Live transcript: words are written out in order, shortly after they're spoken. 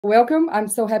Welcome. I'm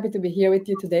so happy to be here with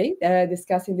you today,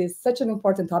 discussing this such an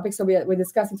important topic. So we're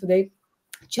discussing today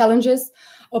challenges,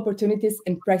 opportunities,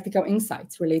 and practical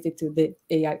insights related to the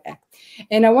AI Act.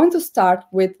 And I want to start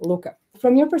with Luca.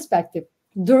 From your perspective,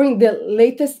 during the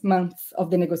latest months of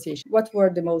the negotiation, what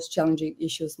were the most challenging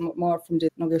issues, more from the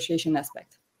negotiation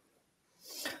aspect?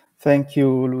 Thank you,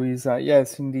 Luiza.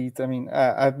 Yes, indeed. I mean,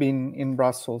 I've been in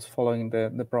Brussels following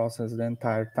the process the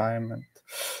entire time, and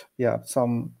yeah,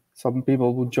 some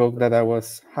people would joke that I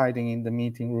was hiding in the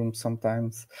meeting room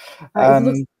sometimes. It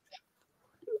looks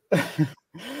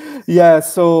Yeah,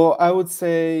 so I would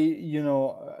say,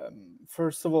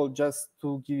 first of all, just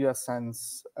to give you a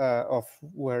sense of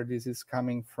where this is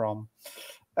coming from.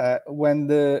 When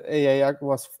the AI Act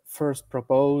was first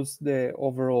proposed, the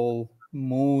overall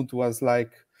mood was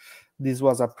like this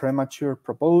was a premature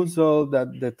proposal,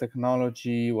 that the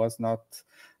technology was not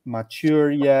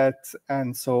mature yet,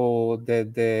 and so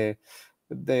the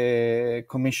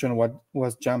commission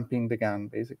was jumping the gun,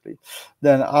 basically.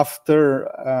 Then after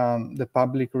the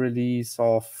public release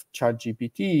of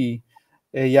ChatGPT,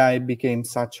 AI became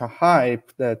such a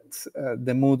hype that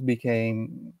the mood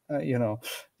became,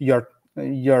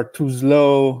 you're too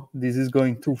slow, this is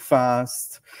going too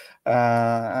fast,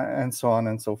 and so on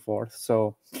and so forth.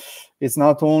 So it's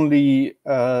not only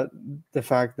the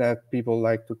fact that people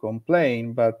like to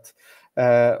complain, but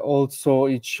also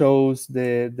it shows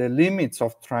the limits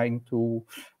of trying to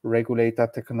regulate a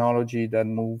technology that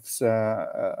moves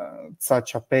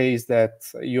such a pace that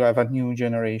you have a new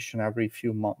generation every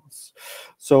few months.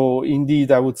 So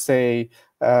indeed, I would say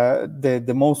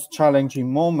the most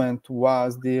challenging moment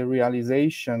was the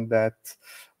realization that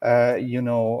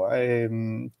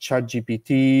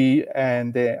ChatGPT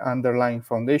and the underlying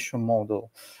foundation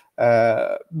model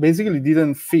basically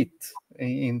didn't fit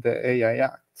in the AI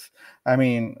Act. I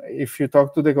mean, if you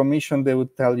talk to the Commission, they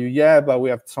would tell you, yeah, but we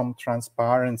have some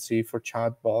transparency for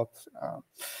chatbots.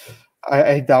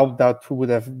 I doubt that would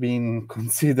have been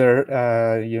considered,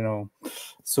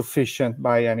 sufficient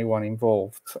by anyone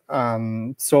involved.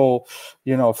 So,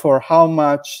 for how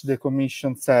much the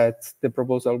Commission said the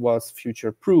proposal was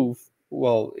future-proof,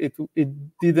 well, it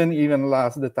didn't even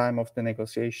last the time of the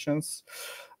negotiations.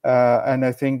 And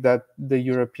I think that the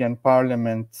European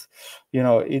Parliament,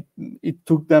 it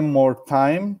took them more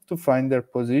time to find their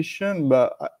position,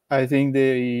 but I think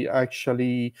they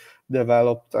actually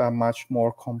developed a much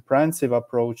more comprehensive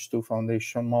approach to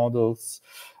foundation models,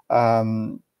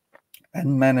 and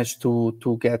managed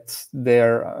to get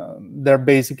their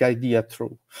basic idea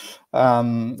through.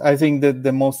 I think that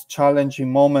the most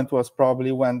challenging moment was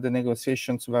probably when the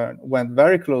negotiations went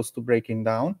very close to breaking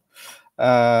down.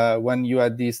 When you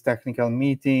had this technical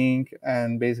meeting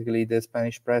and basically the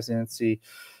Spanish presidency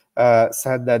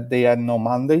said that they had no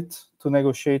mandate to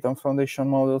negotiate on foundation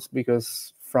models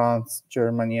because France,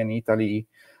 Germany, and Italy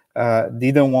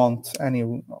didn't want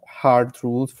any hard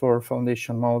rules for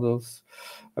foundation models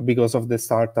because of the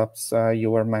startups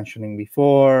you were mentioning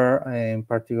before, in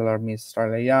particular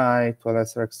Mistral AI, to a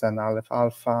lesser extent Aleph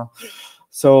Alpha.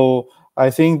 So I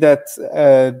think that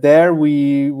there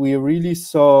we really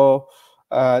saw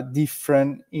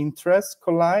different interests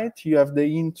collide. You have the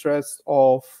interest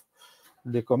of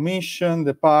the Commission,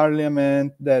 the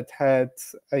Parliament, that had,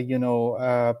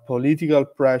 political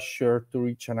pressure to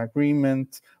reach an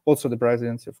agreement, also the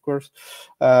presidency, of course,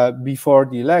 before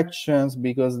the elections,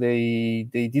 because they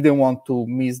didn't want to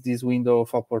miss this window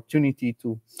of opportunity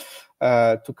to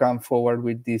come forward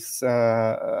with this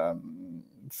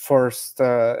first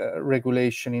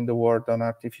regulation in the world on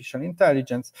artificial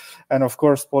intelligence. And of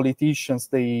course, politicians,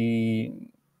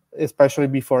 especially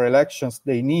before elections,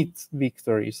 they need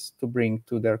victories to bring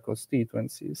to their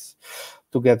constituencies,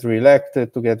 to get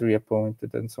reelected, to get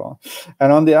reappointed, and so on.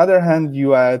 And on the other hand,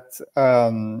 you had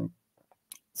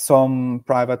some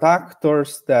private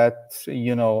actors that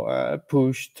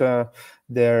pushed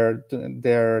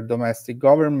their domestic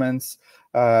governments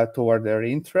toward their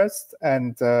interest,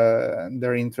 and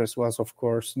their interest was, of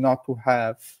course, not to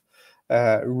have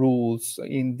rules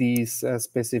in these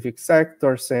specific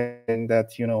sectors, saying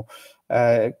that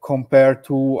compared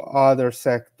to other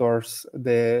sectors,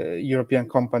 the European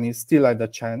companies still had a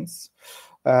chance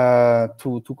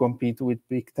to compete with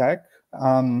big tech.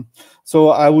 So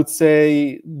I would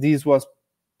say this was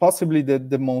possibly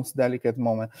the most delicate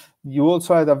moment. You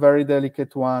also had a very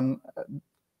delicate one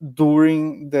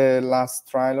during the last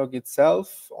trilogue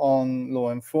itself on law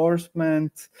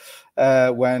enforcement,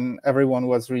 when everyone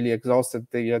was really exhausted.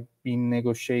 They had been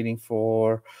negotiating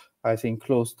for I think,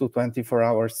 close to 24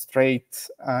 hours straight.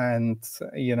 And,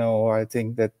 I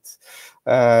think that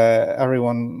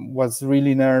everyone was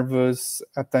really nervous.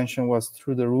 Attention was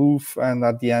through the roof. And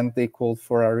at the end, they called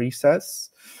for a recess.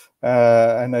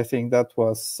 And I think that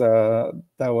was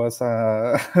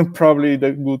probably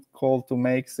the good call to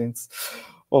make, since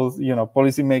all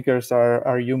policymakers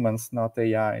are humans, not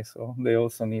AI, so they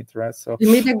also need rest. So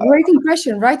you made a great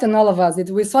impression, right, on all of us.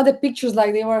 We saw the pictures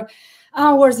like they were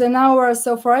hours and hours.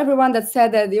 So for everyone that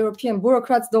said that the European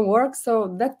bureaucrats don't work,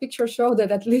 so that picture showed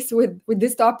that at least with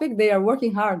this topic, they are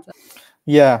working hard.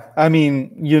 Yeah, I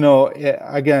mean,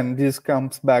 again, this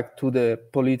comes back to the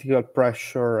political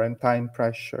pressure and time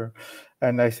pressure.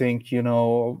 And I think,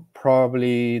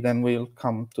 probably then we'll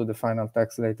come to the final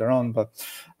text later on, but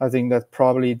I think that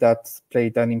probably that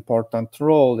played an important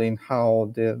role in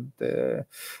how the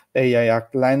AI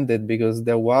Act landed, because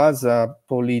there was a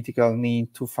political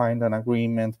need to find an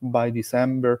agreement by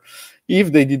December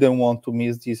if they didn't want to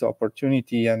miss this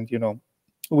opportunity. And,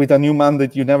 with a new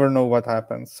mandate, you never know what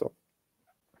happens. So.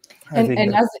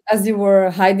 And as you were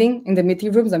hiding in the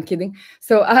meeting rooms, I'm kidding.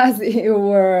 So as you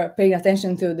were paying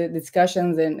attention to the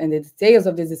discussions and the details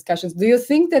of these discussions, do you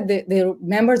think that the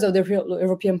members of the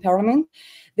European Parliament,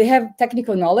 they have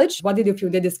technical knowledge? What did you feel?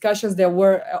 The discussions, there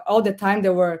were all the time,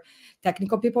 there were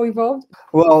technical people involved?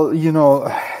 Well,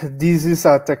 this is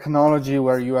a technology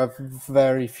where you have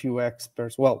very few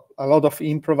experts. Well, a lot of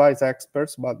improvised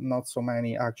experts, but not so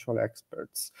many actual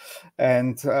experts.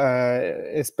 And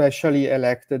especially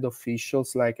elected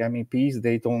officials like MEPs,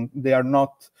 they are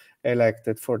not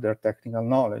elected for their technical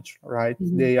knowledge, right?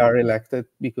 Mm-hmm. They are elected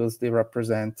because they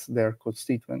represent their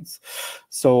constituents.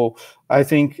 So I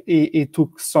think it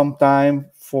took some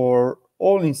time for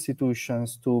all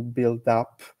institutions to build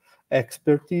up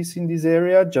expertise in this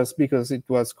area, just because it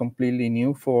was completely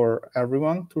new for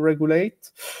everyone to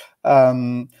regulate.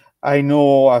 I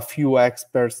know a few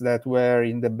experts that were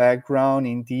in the background,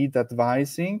 indeed,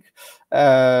 advising,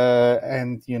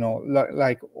 and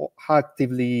like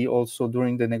actively also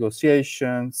during the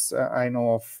negotiations. I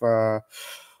know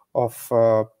of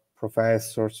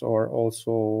professors or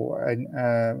also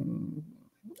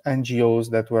NGOs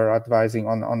that were advising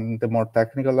on the more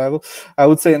technical level. I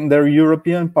would say in the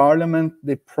European Parliament,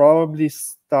 they probably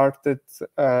started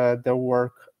their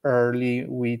work early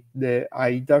with the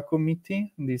AIDA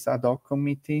committee, this ad hoc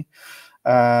committee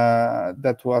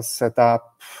that was set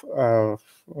up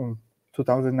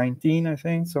 2019, I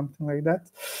think, something like that.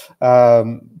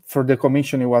 For the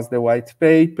Commission, it was the white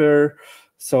paper.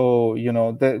 So,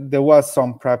 there was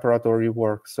some preparatory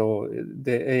work. So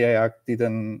the AI Act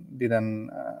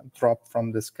didn't drop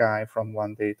from the sky from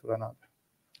one day to another.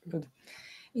 Good.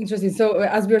 Interesting. So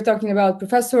as we were talking about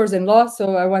professors and law,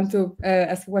 so I want to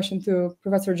ask a question to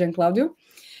Professor Gianclaudio.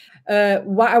 I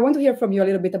want to hear from you a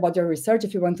little bit about your research,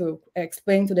 if you want to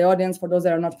explain to the audience, for those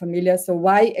that are not familiar. So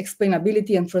why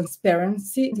explainability and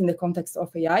transparency in the context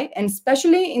of AI, and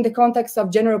especially in the context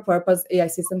of general purpose AI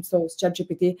systems, so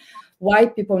ChatGPT, why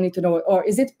people need to know it? Or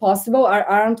is it possible?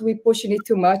 Aren't we pushing it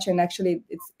too much and actually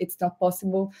it's not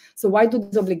possible? So why do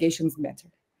these obligations matter?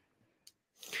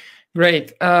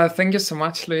 Great. Thank you so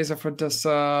much, Luiza, for this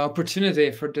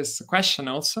opportunity, for this question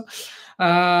also.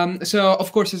 So,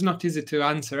 of course, it's not easy to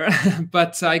answer,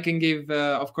 but I can give,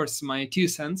 of course, my 2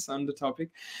 cents on the topic.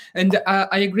 And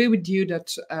I agree with you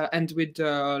that, and with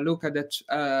Luca, that,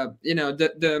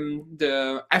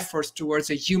 the efforts towards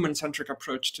a human-centric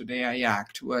approach to the AI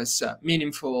Act was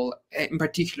meaningful, in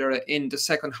particular in the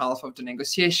second half of the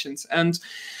negotiations. And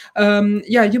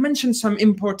you mentioned some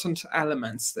important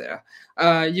elements there.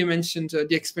 You mentioned the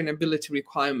explainability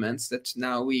requirements that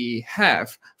now we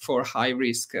have for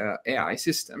high-risk AI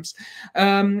systems.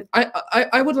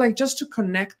 I would like just to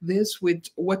connect this with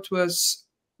what was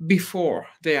before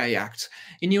the AI Act.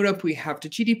 In Europe, we have the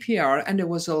GDPR, and there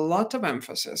was a lot of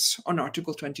emphasis on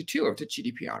Article 22 of the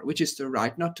GDPR, which is the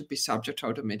right not to be subject to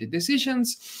automated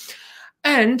decisions,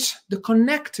 and the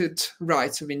connected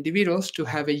rights of individuals to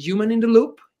have a human in the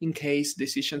loop in case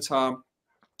decisions are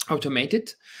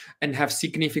automated and have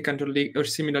significant or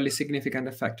similarly significant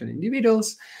effect on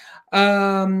individuals.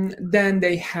 Then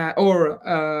they have,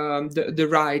 the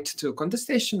right to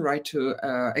contestation, right to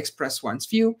express one's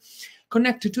view.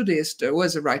 Connected to this, there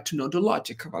was a right to know the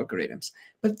logic of algorithms.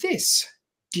 But this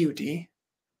duty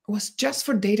was just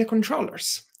for data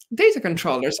controllers. Data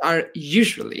controllers are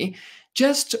usually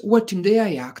just what in the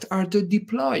AI Act are the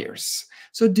deployers.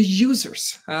 So the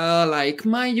users, like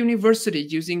my university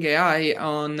using AI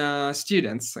on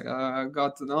students,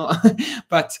 God no,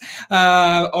 but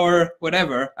or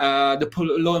whatever, the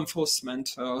law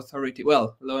enforcement authority.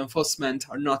 Well, law enforcement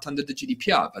are not under the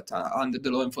GDPR, but under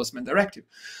the Law Enforcement Directive.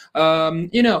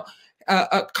 You know,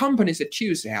 companies that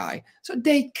use AI, so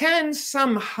they can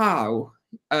somehow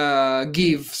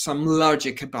give some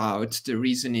logic about the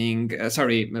reasoning,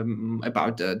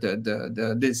 about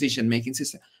the decision-making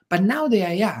system. But now the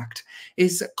AI Act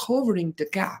is covering the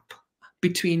gap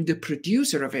between the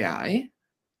producer of AI,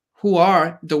 who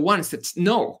are the ones that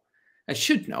know, and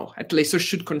should know, at least, or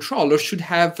should control, or should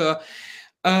have a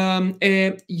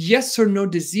yes or no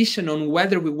decision on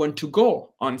whether we want to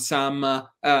go on some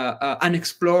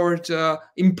unexplored,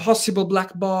 impossible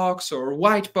black box or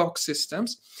white box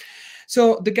systems.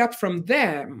 So the gap from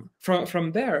them,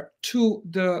 from there to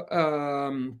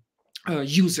the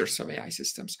users of AI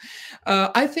systems.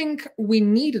 I think we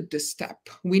needed this step.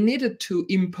 We needed to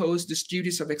impose these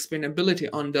duties of explainability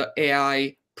on the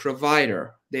AI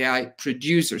provider, the AI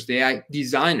producers, the AI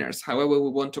designers, however we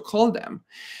want to call them,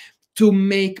 to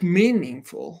make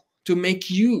meaningful, to make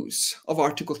use of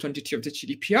Article 22 of the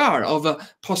GDPR, of a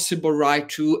possible right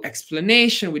to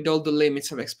explanation with all the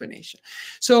limits of explanation.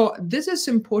 So this is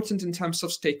important in terms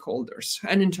of stakeholders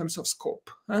and in terms of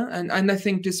scope. And I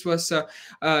think this was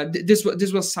this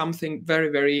was something very,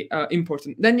 very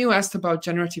important. Then you asked about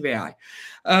generative AI.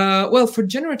 Well, for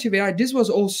generative AI, this was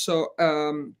also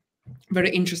very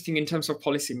interesting in terms of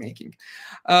policy making.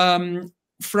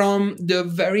 From the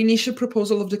very initial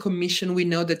proposal of the Commission, we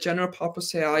know that general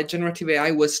purpose AI, generative AI,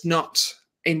 was not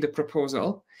in the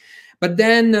proposal. But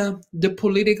then the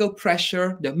political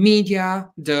pressure, the media,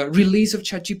 the release of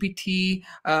ChatGPT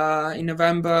in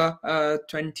November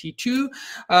 22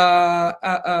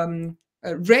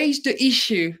 raised the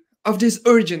issue of this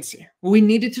urgency. We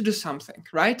needed to do something,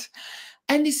 right?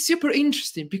 And it's super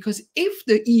interesting because if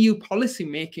the EU policy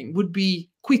making would be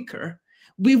quicker,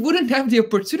 we wouldn't have the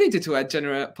opportunity to add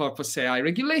general purpose AI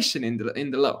regulation in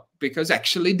the law, because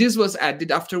actually this was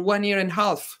added after 1.5 years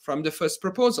from the first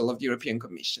proposal of the European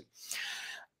Commission.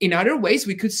 In other ways,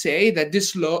 we could say that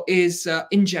this law is,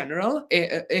 in general,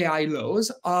 AI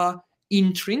laws are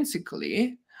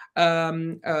intrinsically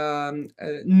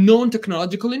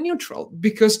non-technologically neutral,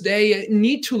 because they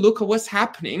need to look at what's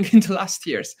happening in the last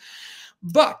years.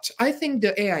 But I think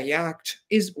the AI Act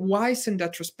is wise in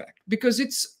that respect, because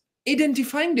it's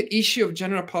identifying the issue of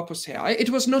general purpose AI. It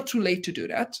was not too late to do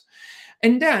that.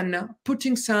 And then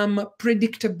putting some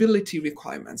predictability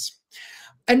requirements.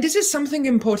 And this is something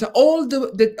important. All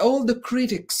the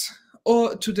critics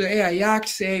to the AI Act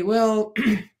say, well,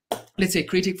 let's say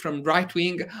critics from right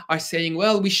wing are saying,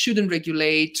 well, we shouldn't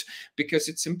regulate because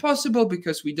it's impossible,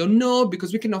 because we don't know,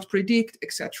 because we cannot predict,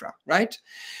 etc. Right?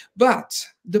 But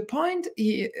the point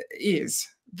is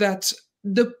that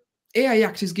the AI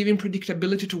Act is giving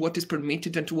predictability to what is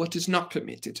permitted and to what is not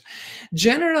permitted.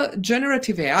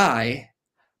 Generative AI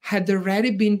had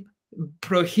already been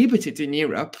prohibited in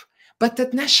Europe, but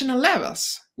at national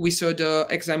levels. We saw the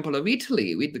example of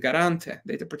Italy with the Garante,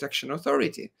 Data Protection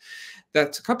Authority,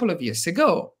 that a couple of years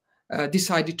ago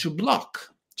decided to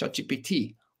block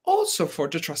ChatGPT, also for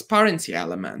the transparency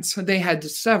elements. They had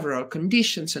several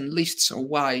conditions and lists on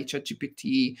why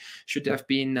ChatGPT should have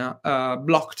been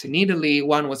blocked in Italy.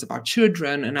 One was about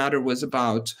children, another was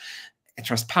about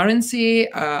transparency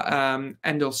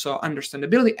and also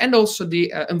understandability, and also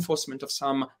the enforcement of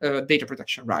some data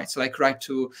protection rights, like right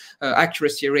to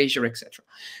accuracy, erasure, etc.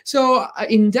 So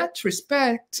in that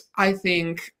respect, I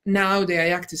think now the AI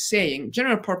Act is saying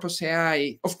general purpose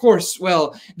AI, of course,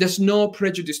 well, there's no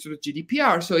prejudice to the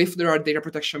GDPR. So if there are data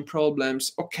protection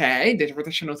problems, okay, data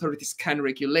protection authorities can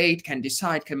regulate, can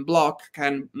decide, can block,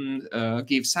 can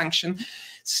give sanction.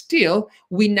 Still,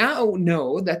 we now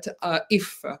know that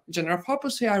if general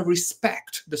purpose AI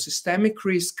respect the systemic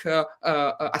risk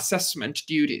assessment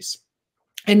duties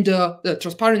and the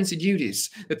transparency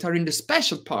duties that are in the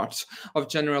special part of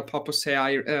general purpose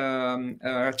AI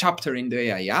chapter in the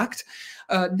AI Act,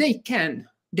 they can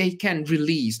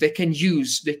release, they can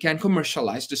use, they can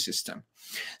commercialize the system.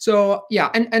 So yeah,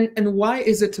 and why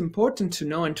is it important to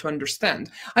know and to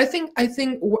understand? I think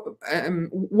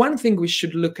one thing we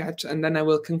should look at, and then I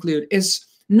will conclude, is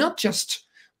not just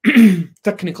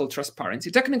technical transparency.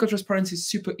 Technical transparency is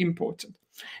super important.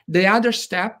 The other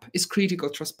step is critical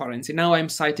transparency. Now I'm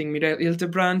citing Mireille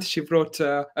Hildebrand. She wrote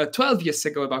 12 years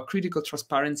ago about critical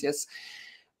transparency as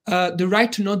the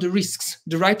right to know the risks,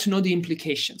 the right to know the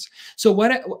implications. So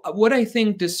what I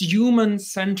think this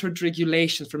human-centered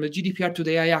regulations from the GDPR to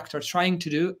the AI Act are trying to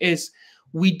do is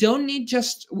we don't need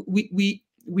just, we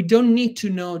we don't need to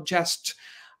know just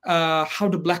how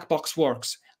the black box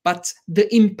works, but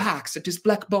the impacts that this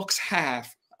black box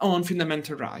have on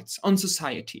fundamental rights, on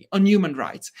society, on human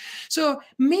rights. So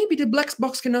maybe the black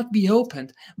box cannot be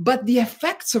opened, but the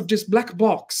effects of this black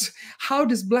box, how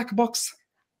this black box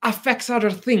affects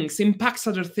other things, impacts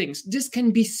other things, this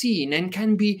can be seen and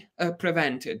can be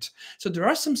prevented. So there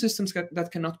are some systems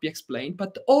that cannot be explained,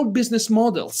 but all business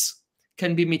models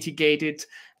can be mitigated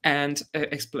and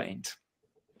explained.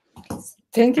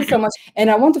 Thank you so much.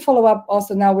 And I want to follow up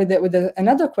also now with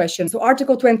another question. So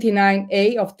Article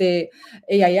 29A of the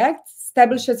AI Act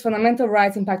establishes fundamental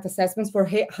rights impact assessments for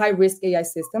high-risk AI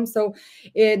systems. So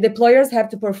deployers have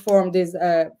to perform this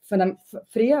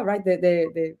FRIA, right?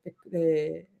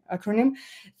 The acronym,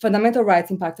 Fundamental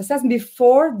Rights Impact Assessment,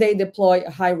 before they deploy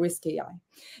a high-risk AI.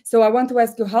 So I want to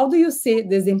ask you, how do you see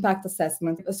this impact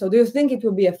assessment? So do you think it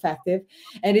will be effective?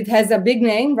 And it has a big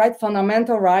name, right?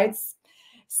 Fundamental rights.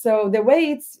 So the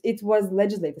way it was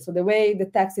legislated, so the way the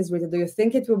text is written, do you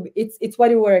think it will be, it's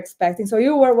what you were expecting? So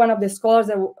you were one of the scholars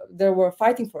that were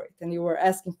fighting for it, and you were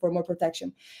asking for more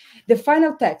protection. The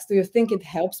final text, do you think it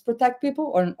helps protect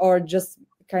people, or just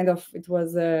kind of it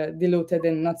was diluted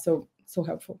and not so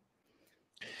helpful?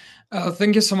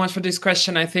 Thank you so much for this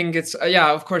question. I think it's,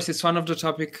 yeah, of course, it's one of the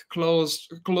topics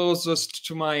closest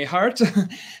to my heart.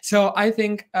 So I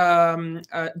think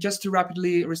just to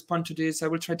rapidly respond to this, I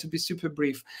will try to be super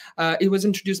brief. It was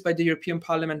introduced by the European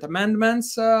Parliament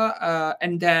amendments,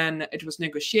 and then it was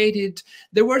negotiated.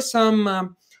 There were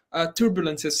some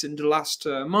turbulences in the last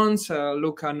months.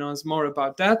 Luca knows more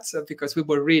about that because we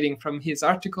were reading from his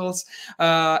articles.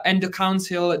 And the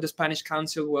council, the Spanish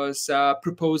council, was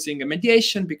proposing a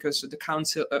mediation because the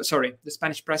council, the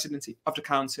Spanish presidency of the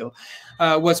council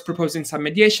was proposing some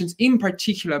mediations, in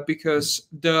particular because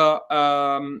the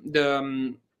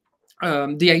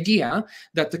idea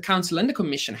that the council and the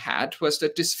commission had was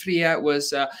that this FRIA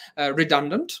was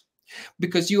redundant,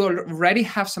 because you already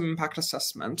have some impact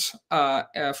assessment.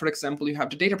 For example, you have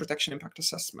the data protection impact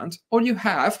assessment, or you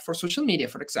have, for social media,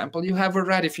 for example, you have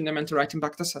already fundamental right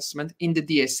impact assessment in the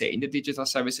DSA, in the Digital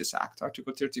Services Act,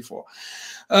 Article 34.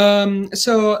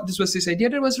 So this was this idea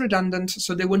that was redundant.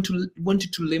 So they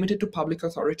wanted to limit it to public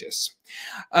authorities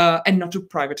and not to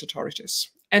private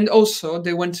authorities. And also,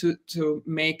 they want to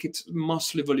make it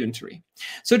mostly voluntary.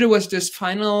 So there was this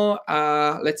final,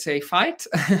 let's say, fight.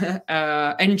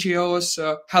 NGOs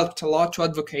helped a lot to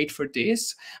advocate for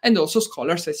this, and also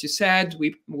scholars, as you said.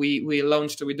 We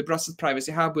launched with the Brussels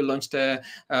Privacy Hub. We launched a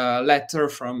letter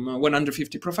from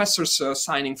 150 professors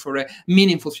signing for a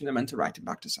meaningful fundamental right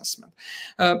impact assessment.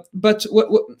 But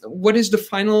what is the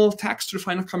final text, the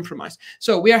final compromise?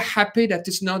 So we are happy that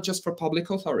it's not just for public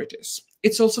authorities.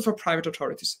 It's also for private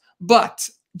authorities, but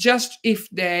just if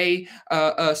they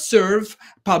serve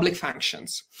public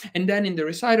functions. And then in the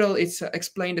recital, it's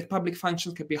explained that public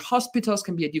functions can be hospitals,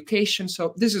 can be education.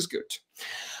 So this is good.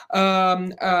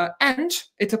 And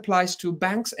it applies to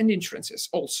banks and insurances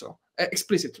also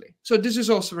explicitly. So this is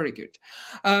also very good.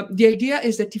 The idea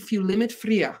is that if you limit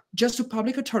FRIA just to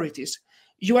public authorities,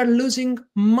 you are losing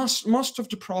most of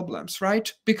the problems,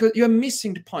 right? Because you're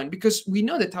missing the point, because we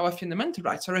know that our fundamental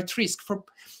rights are at risk for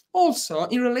also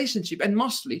in relationship and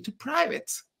mostly to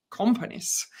private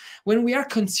companies, when we are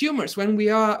consumers, when we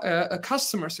are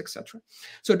customers, etc.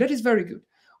 So that is very good.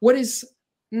 What is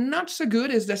not so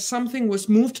good is that something was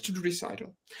moved to the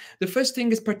recital. The first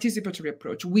thing is participatory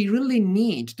approach. We really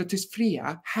need that this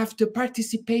FRIA have the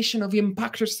participation of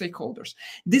impacted stakeholders.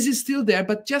 This is still there,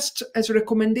 but just as a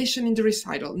recommendation in the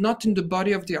recital, not in the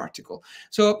body of the article.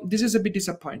 So this is a bit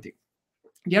disappointing.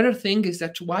 The other thing is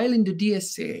that while in the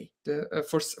DSA,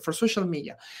 for social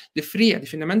media, the FRIA, the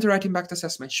Fundamental Right Impact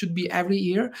Assessment, should be every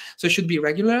year, so it should be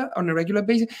on a regular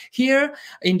basis. Here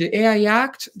in the AI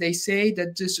Act, they say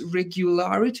that this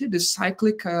regularity, the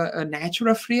cyclic nature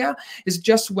of FRIA, is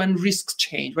just when risks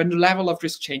change, when the level of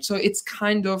risk change. So it's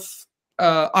kind of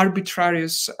arbitrary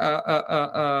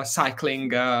cycling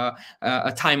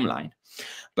timeline.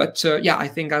 But yeah, I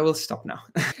think I will stop now.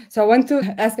 So I want to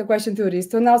ask a question to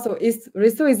Risto now. So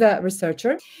Risto is a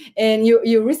researcher, and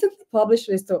you recently published,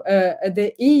 Risto,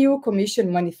 the EU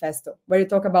Commission Manifesto, where you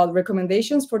talk about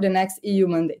recommendations for the next EU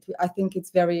mandate. I think it's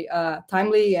very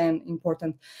timely and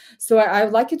important. So I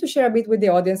would like you to share a bit with the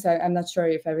audience. I'm not sure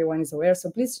if everyone is aware,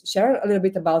 so please share a little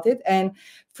bit about it. And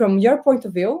from your point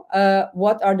of view,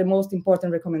 what are the most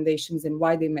important recommendations and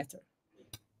why they matter?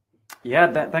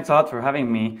 Yeah, thanks a lot for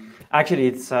having me. Actually,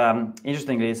 it's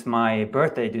interestingly, it's my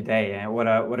birthday today, and what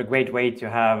a great way to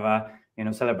have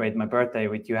celebrate my birthday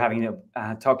with you, having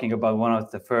talking about one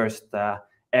of the first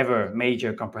ever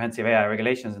major comprehensive AI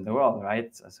regulations in the world,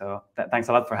 right? So thanks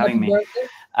a lot for having me.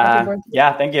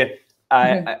 Yeah, thank you.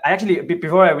 I actually,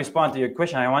 before I respond to your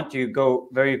question, I want to go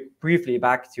very briefly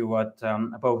back to what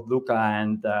both Luca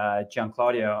and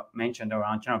Gianclaudio mentioned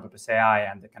around general purpose AI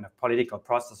and the kind of political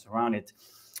process around it.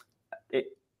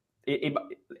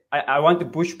 I want to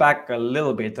push back a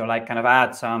little bit, or like kind of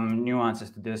add some nuances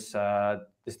to this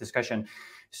this discussion.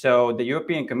 So the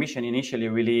European Commission initially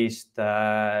released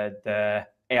the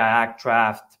AI Act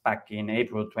draft back in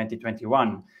April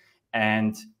 2021,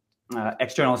 and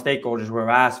external stakeholders were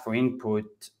asked for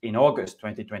input in August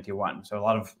 2021. So a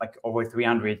lot of, like, over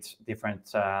 300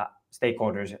 different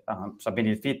stakeholders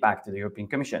submitted feedback to the European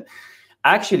Commission.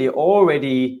 Actually,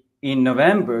 already in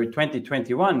November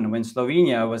 2021, when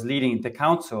Slovenia was leading the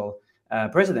Council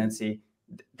presidency,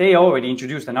 they already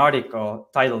introduced an article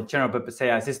titled General Purpose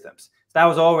AI Systems. So that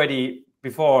was already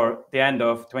before the end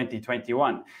of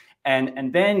 2021.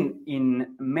 And then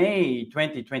in May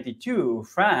 2022,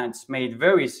 France,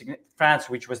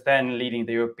 which was then leading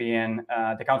the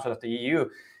the Council of the EU,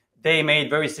 they made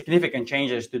very significant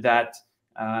changes to that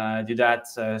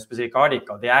specific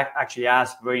article. They actually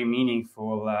asked very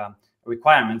meaningful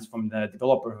requirements from the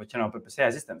developer of general purpose AI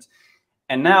systems.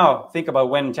 And now think about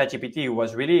when ChatGPT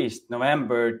was released,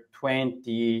 November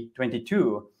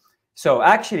 2022. So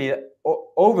actually,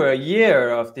 over a year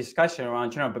of discussion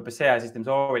around general purpose AI systems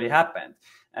already happened.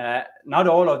 Not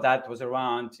all of that was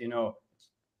around,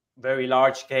 very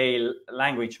large scale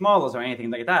language models or anything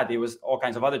like that. It was all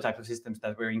kinds of other types of systems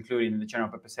that were included in the general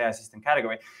purpose AI system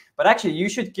category. But actually,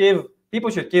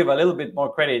 people should give a little bit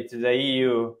more credit to the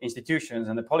EU institutions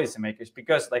and the policymakers,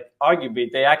 because, like,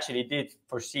 arguably they actually did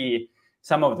foresee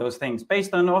some of those things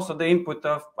based on also the input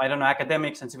of, I don't know,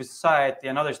 academics and civil society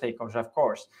and other stakeholders, of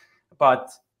course. But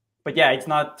yeah, it's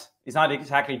not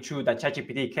exactly true that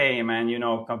ChatGPT came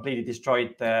and completely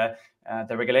destroyed the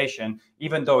regulation,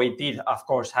 even though it did, of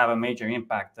course, have a major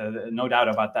impact, no doubt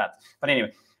about that. But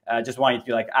anyway, just wanted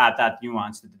to add that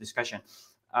nuance to the discussion.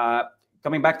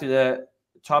 Coming back to the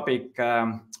topic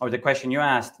or the question you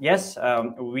asked, yes,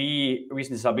 we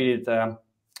recently submitted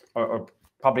or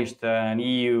published an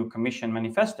EU Commission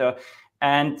Manifesto,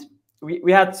 and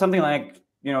we had something like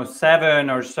 7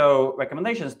 or so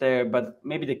recommendations there, but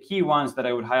maybe the key ones that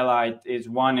I would highlight is,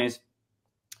 one is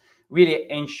really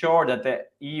ensure that the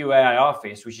EU AI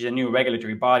Office, which is a new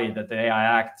regulatory body that the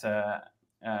AI Act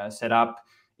set up,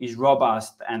 is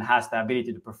robust and has the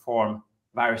ability to perform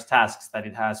various tasks that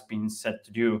it has been set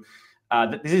to do.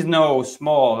 This is no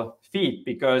small feat,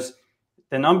 because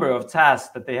the number of tasks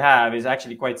that they have is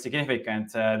actually quite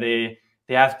significant. They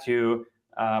have to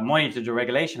monitor the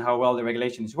regulation, how well the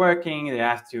regulation is working. They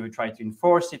have to try to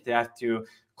enforce it. They have to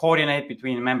coordinate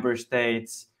between member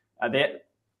states.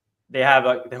 They have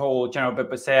the whole general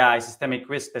purpose AI systemic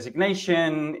risk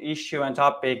designation issue and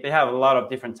topic. They have a lot of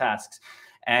different tasks.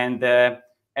 And the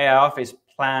AI Office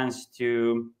plans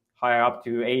to hire up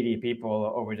to 80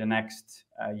 people over the next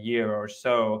year or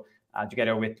so,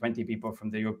 together with 20 people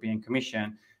from the European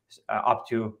Commission, up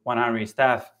to 100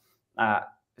 staff.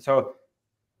 So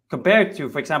compared to,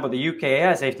 for example, the UK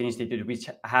AI Safety Institute, which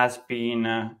has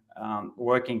been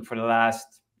working for the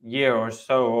last year or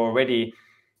so already,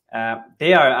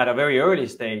 they are at a very early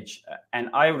stage, and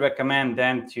I would recommend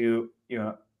them to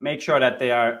make sure that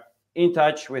they are in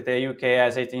touch with the UK AI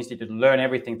Safety Institute, learn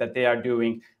everything that they are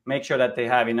doing, make sure that they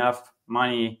have enough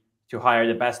money to hire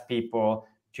the best people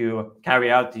to carry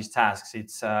out these tasks.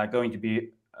 It's going to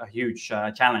be a huge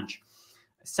challenge.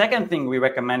 Second thing we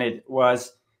recommended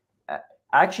was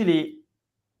actually,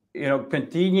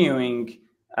 continuing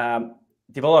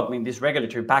developing this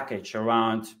regulatory package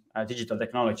around digital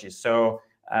technologies. So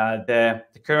the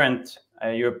current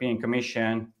European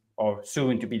Commission, or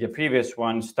soon to be the previous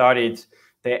one, started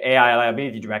the AI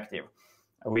Liability Directive,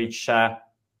 which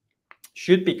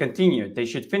should be continued. They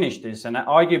should finish this. And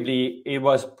arguably, it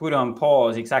was put on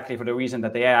pause exactly for the reason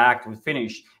that the AI Act would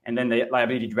finish, and then the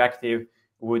Liability Directive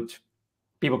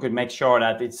people could make sure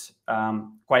that it's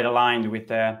quite aligned with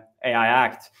the AI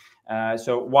Act.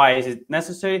 So why is it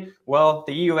necessary? Well,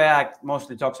 the EU Act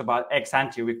mostly talks about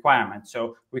ex-ante requirements.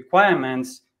 So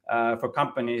requirements for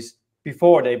companies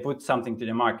before they put something to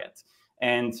the market.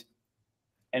 And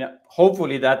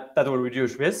hopefully that will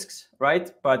reduce risks,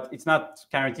 right? But it's not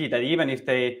guaranteed that even if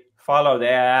they follow the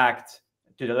AI Act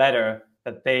to the letter,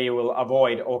 that they will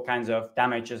avoid all kinds of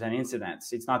damages and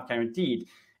incidents. It's not guaranteed.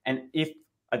 And if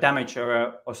a damage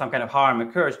or some kind of harm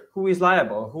occurs, who is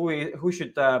liable? Who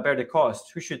should bear the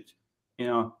cost? Who should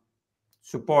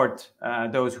support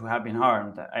those who have been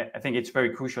harmed? I think it's very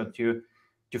crucial to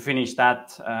finish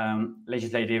that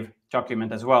legislative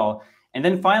document as well. And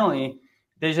then finally,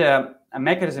 there's a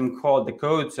mechanism called the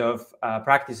Codes of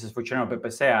Practices for General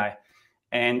Purpose AI,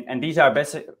 and these are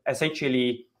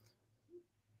essentially,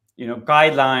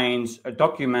 guidelines or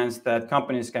documents that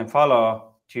companies can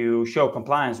follow to show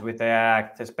compliance with the AI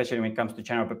Act, especially when it comes to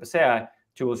general purpose AI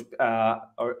tools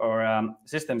or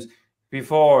systems,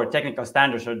 before technical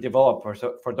standards are developed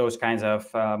for those kinds of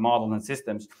models and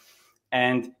systems.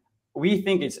 And we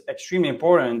think it's extremely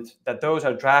important that those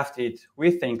are drafted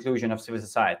with the inclusion of civil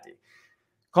society.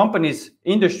 Companies,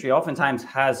 industry oftentimes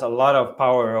has a lot of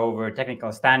power over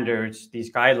technical standards,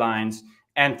 these guidelines,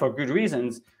 and for good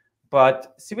reasons,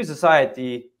 but civil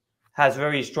society has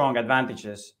very strong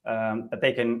advantages that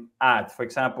they can add. For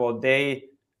example, they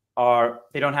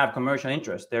don't have commercial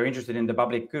interest. They're interested in the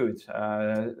public good,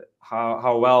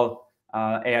 how well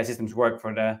AI systems work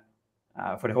for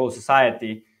the whole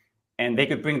society, and they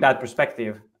could bring that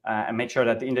perspective and make sure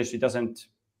that the industry doesn't,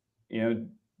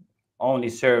 only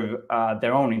serve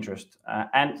their own interest.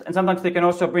 And sometimes they can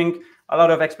also bring a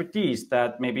lot of expertise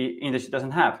that maybe industry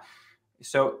doesn't have.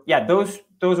 So yeah, those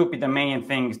would be the main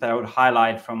things that I would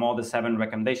highlight from all the 7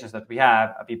 recommendations that we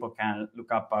have. People can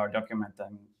look up our document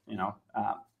and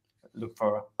look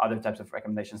for other types of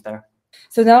recommendations there.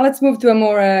 So now let's move to a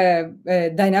more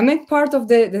dynamic part of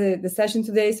the session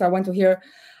today. So I want to hear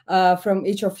from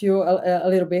each of you a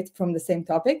little bit from the same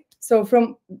topic. So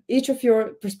from each of your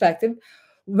perspective,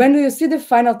 when do you see the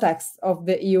final text of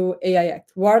the EU AI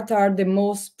Act? What are the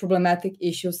most problematic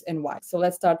issues and why? So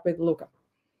let's start with Luca.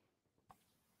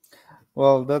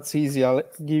 Well, that's easy. I'll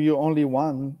give you only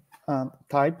one: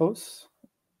 typos.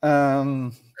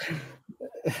 I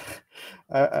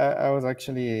was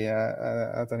actually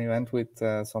at an event with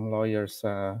some lawyers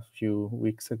a few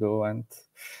weeks ago, and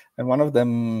one of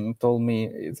them told me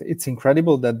it's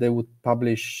incredible that they would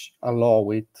publish a law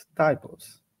with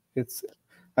typos.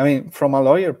 I mean, from a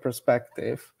lawyer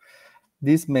perspective,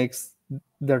 this makes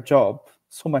their job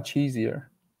so much easier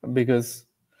because,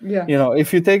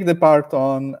 if you take the part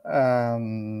on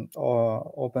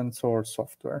open source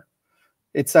software,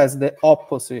 it says the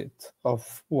opposite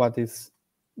of what is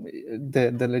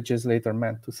the legislator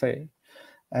meant to say.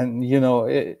 And,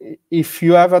 if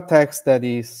you have a text that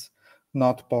is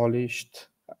not polished,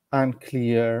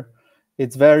 unclear,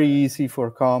 it's very easy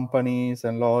for companies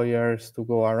and lawyers to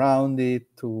go around it,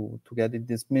 to get it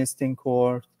dismissed in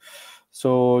court.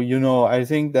 So, I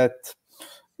think that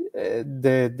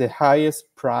the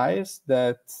highest price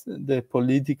that the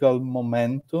political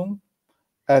momentum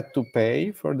had to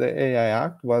pay for the AI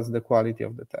Act was the quality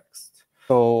of the text.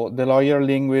 So the lawyer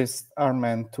linguists are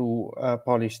meant to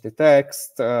polish the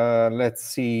text. Let's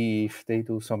see if they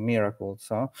do some miracles.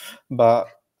 But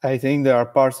I think there are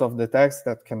parts of the text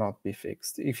that cannot be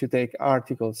fixed. If you take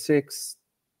Article 6,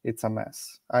 it's a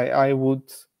mess. I would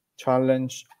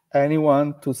challenge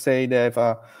anyone to say they have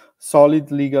a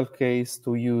solid legal case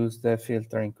to use the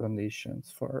filtering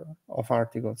conditions of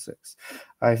Article 6.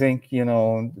 I think,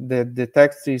 the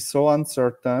text is so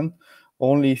uncertain,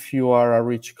 only if you are a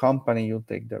rich company, you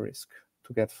take the risk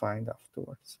to get fined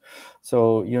afterwards.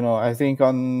 So, I think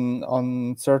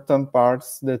on certain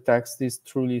parts, the text is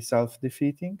truly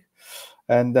self-defeating,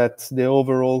 and that the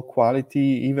overall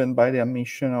quality, even by the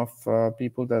admission of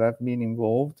people that have been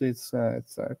involved, it's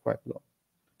quite low.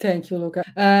 Thank you, Luca.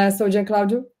 So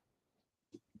Gianclaudio?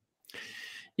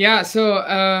 Yeah, so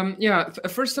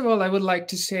first of all, I would like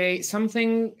to say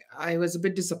something I was a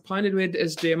bit disappointed with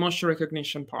is the emotional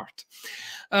recognition part.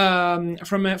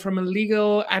 From a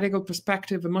legal, ethical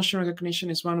perspective, emotional recognition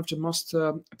is one of the most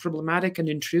problematic and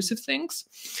intrusive things.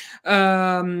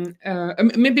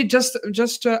 Maybe just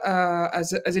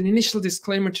as an initial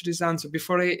disclaimer to this answer,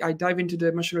 before I dive into the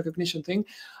emotional recognition thing,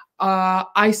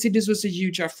 I see this was a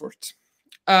huge effort.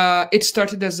 It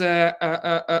started as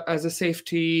a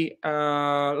safety,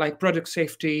 like product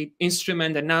safety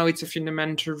instrument, and now it's a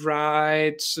fundamental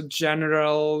rights,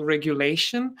 general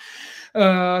regulation.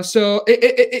 So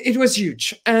it was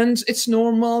huge, and it's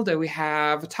normal that we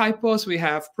have typos, we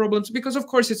have problems, because of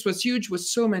course it was huge with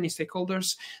so many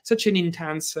stakeholders, such an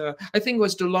intense, I think it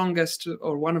was the longest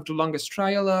or one of the longest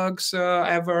trialogues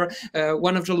ever,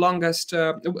 one of the longest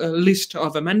list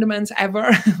of amendments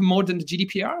ever, more than the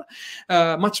GDPR.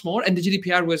 Much more, and the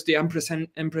GDPR was the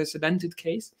unprecedented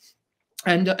case.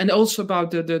 And also about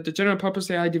the general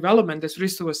purpose AI development, as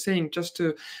Risto was saying, just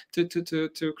to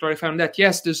clarify on that,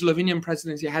 yes, the Slovenian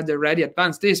presidency had already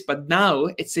advanced this, but now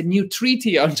it's a new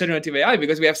treaty on generative AI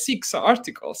because we have 6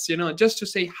 articles, just to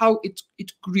say how it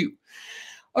grew.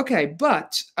 Okay,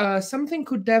 but something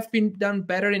could have been done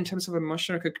better in terms of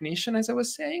emotional recognition, as I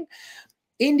was saying.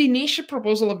 In the initial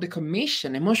proposal of the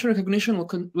Commission, emotion recognition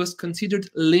was considered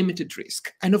limited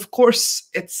risk, and of course,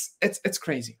 it's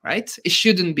crazy, right? It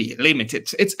shouldn't be limited.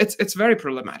 It's very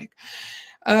problematic.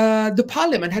 The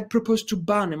Parliament had proposed to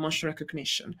ban emotion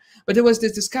recognition, but there was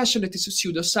this discussion that it's a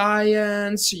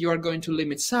pseudoscience. You are going to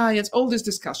limit science. All these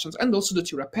discussions, and also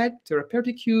the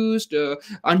therapeutic use, the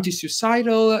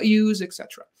anti-suicidal use,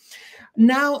 etc.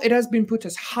 Now it has been put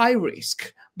as high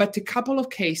risk, but a couple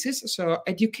of cases, so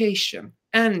education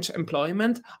and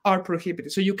employment, are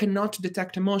prohibited. So you cannot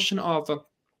detect emotion of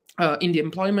in the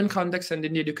employment context and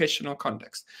in the educational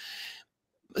context.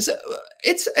 So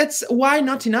it's why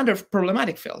not in other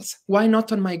problematic fields? Why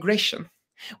not on migration?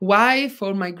 Why,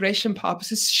 for migration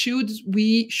purposes,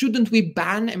 shouldn't we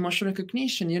ban emotion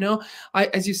recognition? You know,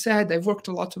 as you said, I've worked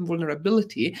a lot on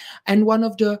vulnerability, and one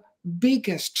of the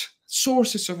biggest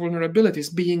sources of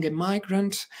vulnerabilities being a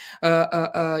migrant,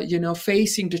 you know,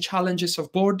 facing the challenges of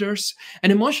borders,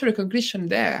 and emotion recognition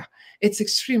there, it's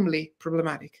extremely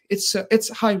problematic. It's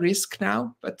high risk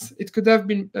now, but it could have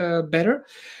been better.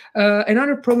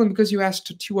 Another problem, because you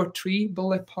asked 2 or 3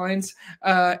 bullet points,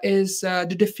 is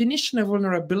the definition of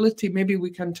vulnerability. Maybe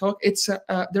we can talk. It's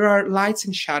there are lights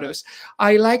and shadows.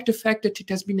 I like the fact that it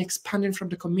has been expanded from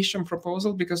the Commission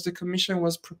proposal, because the Commission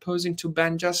was proposing to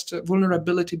ban just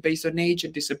vulnerability based on age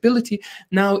and disability.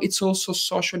 Now it's also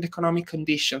social and economic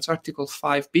conditions, Article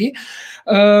 5b.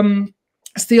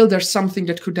 Still, there's something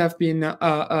that could have been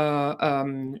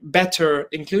better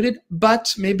included,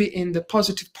 but maybe in the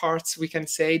positive parts, we can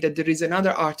say that there is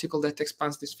another article that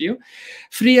expands this view.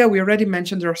 FRIA, we already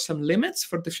mentioned there are some limits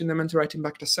for the fundamental right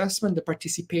impact assessment, the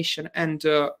participation, and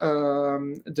the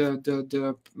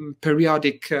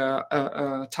periodic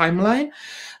timeline.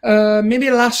 Maybe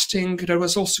a last thing that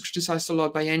was also criticized a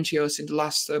lot by NGOs in the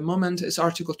last moment is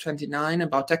Article 29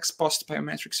 about ex post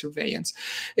biometric surveillance.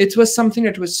 It was something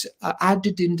that was added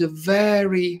in the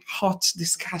very hot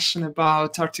discussion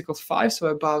about Article 5, so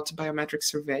about biometric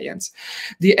surveillance.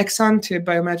 The ex-ante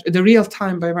biometric, the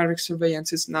real-time biometric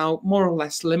surveillance is now more or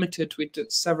less limited with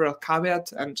several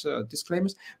caveats and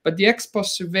disclaimers, but the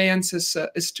ex-post surveillance is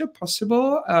still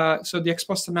possible, so the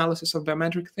ex-post analysis of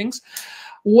biometric things.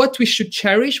 What we should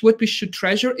cherish, what we should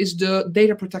treasure is the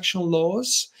data protection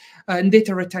laws and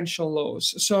data retention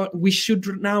laws. So we should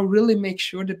now really make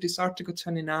sure that this Article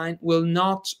 29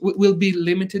 will be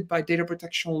limited by data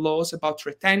protection laws about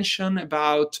retention,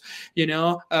 about, you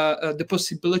know, the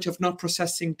possibility of not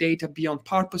processing data beyond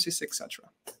purposes, etc.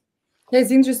 Yeah,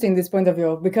 it's interesting, this point of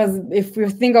view, because if we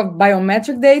think of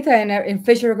biometric data and in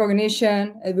facial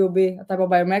recognition, it will be a type of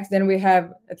biometrics, then we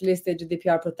have at least the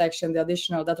GDPR protection, the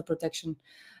additional data protection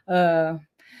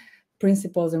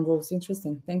principles and rules.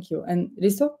 Interesting. Thank you. And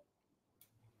Risto?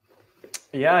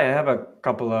 Yeah, I have a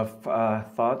couple of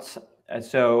thoughts.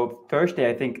 So firstly,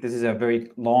 I think this is a very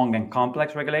long and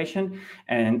complex regulation,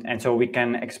 and so we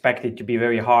can expect it to be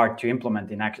very hard to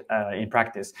implement in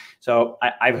practice. So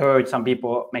I've heard some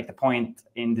people make the point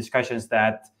in discussions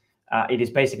that it is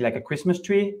basically like a Christmas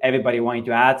tree. Everybody wanted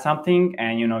to add something,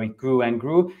 and you know, it grew and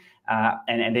grew,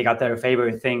 and they got their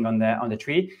favorite thing on the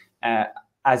tree.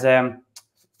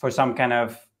 For some kind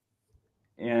of,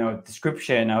 you know,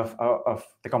 description of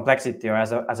the complexity, or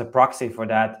as a proxy for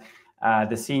that,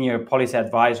 the senior policy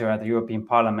advisor at the European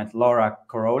Parliament, Laura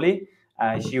Caroli,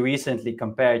 she recently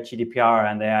compared GDPR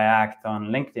and the AI Act on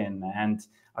LinkedIn. And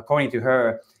according to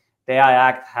her, the AI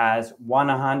Act has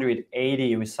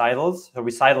 180 recitals. So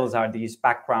recitals are these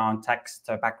background text,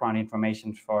 background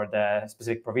information for the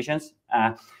specific provisions,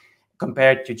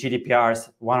 compared to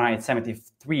GDPR's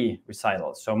 173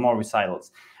 recitals, so more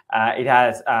recitals. It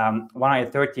has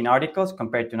 113 articles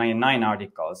compared to 99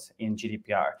 articles in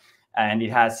GDPR. And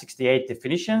it has 68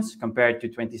 definitions compared to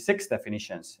 26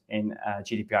 definitions in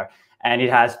GDPR. And it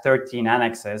has 13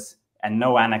 annexes and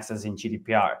no annexes in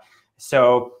GDPR.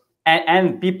 So,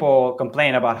 and people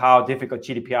complain about how difficult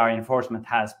GDPR enforcement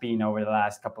has been over the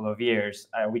last couple of years.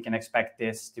 We can expect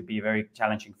this to be very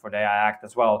challenging for the AI Act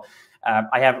as well.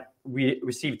 I have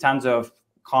received tons of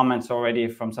comments already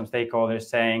from some stakeholders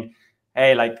saying,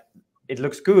 hey, like, it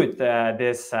looks good,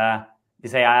 this AI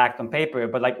Act on paper,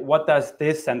 but like, what does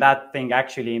this and that thing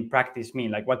actually in practice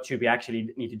mean? Like, what should we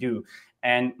actually need to do?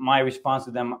 And my response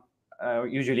to them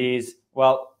usually is,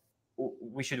 well,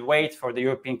 we should wait for the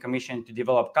European Commission to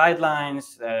develop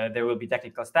guidelines. There will be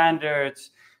technical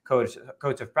standards, codes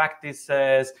of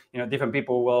practices. You know, different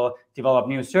people will develop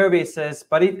new services,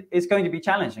 but it's going to be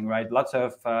challenging, right? Lots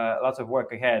of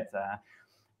work ahead.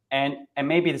 And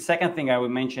maybe the second thing I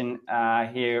would mention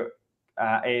here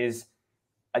is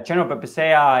a general purpose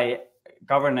AI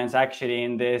governance actually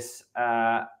in this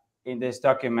in this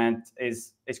document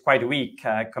is quite weak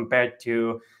compared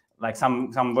to like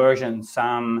some versions,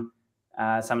 some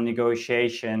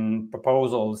negotiation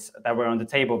proposals that were on the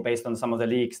table based on some of the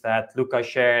leaks that Luca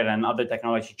shared and other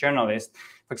technology journalists.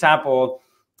 For example,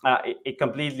 it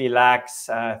completely lacks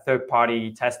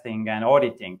third-party testing and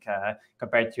auditing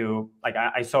compared to, like,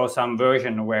 I saw some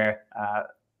version where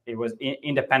it was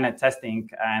independent testing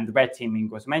and red teaming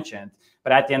was mentioned.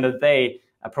 But at the end of the day,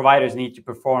 providers need to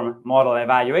perform model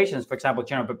evaluations. For example,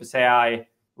 general purpose AI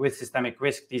with systemic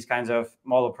risk, these kinds of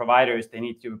model providers, they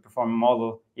need to perform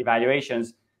model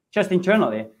evaluations just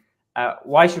internally.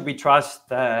 Why should we trust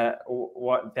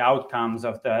what the outcomes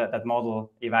of that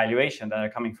model evaluation that are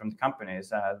coming from the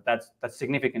companies? That's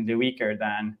significantly weaker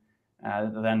than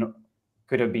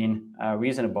could have been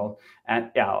reasonable. And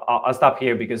yeah, I'll stop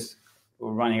here because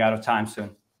we're running out of time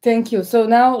soon. Thank you. So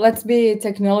now let's be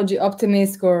technology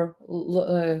optimistic or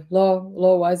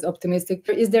law-wise optimistic.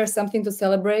 Is there something to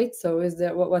celebrate? So is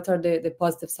there, what are the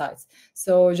positive sides?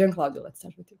 So Gianclaudio, let's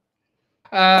start with you.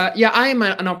 Yeah, I'm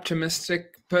an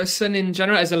optimistic person in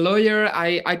general. As a lawyer,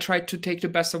 I try to take the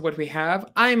best of what we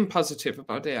have. I'm positive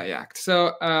about the AI Act.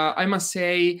 So I must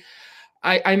say,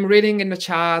 I'm reading in the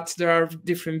chat, there are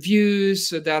different views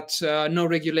that no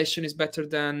regulation is better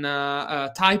than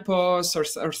typos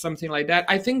or something like that.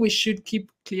 I think we should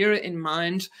keep clear in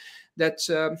mind that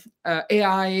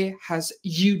AI has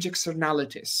huge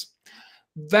externalities,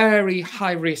 very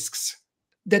high risks,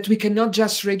 that we cannot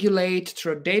just regulate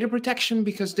through data protection,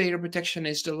 because data protection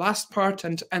is the last part,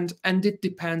 and it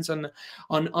depends on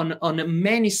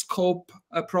many scope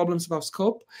problems about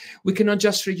scope. We cannot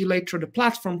just regulate through the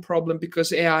platform problem,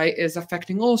 because AI is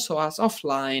affecting also us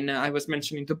offline. I was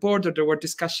mentioning the border. There were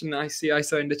discussion I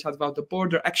saw in the chat about the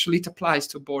border. Actually, it applies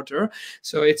to border,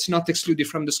 so it's not excluded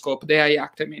from the scope. The AI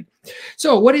Act, I mean.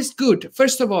 So what is good?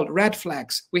 First of all, red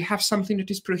flags. We have something that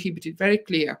is prohibited, very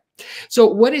clear. So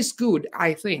what is good,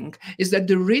 I think, is that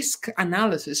the risk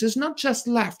analysis is not just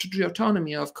left to the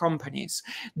autonomy of companies.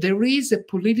 There is a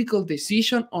political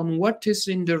decision on what is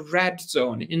in the red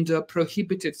zone, in the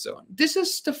prohibited zone. This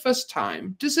is the first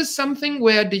time. This is something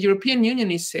where the European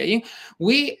Union is saying,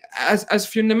 we, as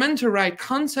fundamental right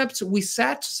concepts, we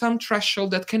set some threshold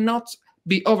that cannot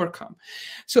be overcome.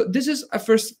 So this is a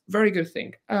first very good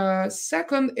thing.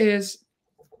 Second is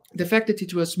the fact that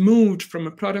it was moved from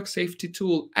a product safety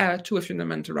tool to a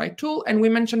fundamental right tool. And we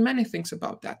mentioned many things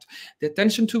about that. The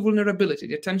attention to vulnerability,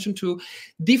 the attention to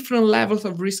different levels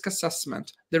of risk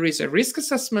assessment. There is a risk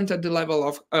assessment at the level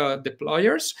of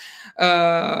deployers,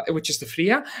 which is the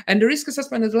FRIA, and the risk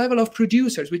assessment at the level of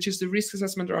producers, which is the risk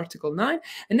assessment of Article 9.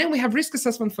 And then we have risk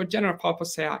assessment for general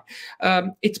purpose AI.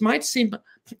 It might seem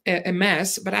a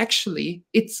mess, but actually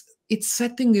it's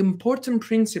setting important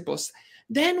principles.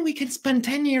 Then we can spend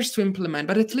 10 years to implement,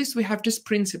 but at least we have these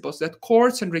principles that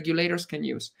courts and regulators can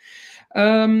use.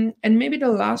 And maybe the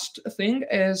last thing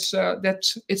is that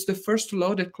it's the first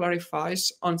law that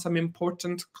clarifies on some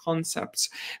important concepts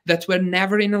that were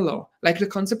never in a law, like the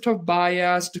concept of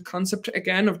bias, the concept,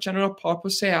 again, of general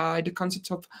purpose AI, the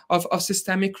concept of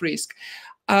systemic risk.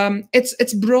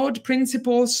 It's broad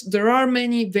principles. There are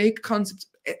many vague concepts,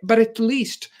 but at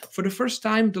least for the first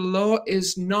time, the law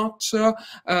is not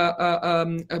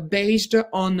based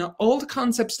on old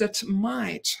concepts that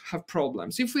might have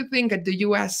problems. If we think at the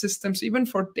US systems, even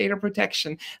for data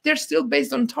protection, they're still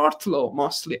based on tort law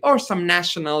mostly, or some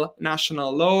national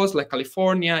laws like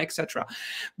California, etc.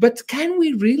 But can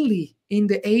we really, in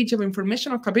the age of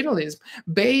informational capitalism,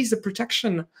 base the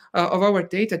protection of our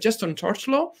data just on tort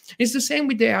law? It's the same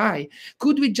with AI.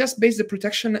 Could we just base the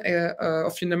protection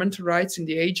of fundamental rights in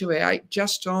the age of AI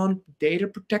just on data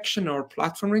protection or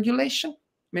platform regulation?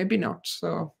 Maybe not.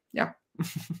 So, yeah.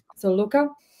 So, Luca?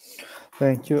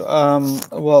 Thank you.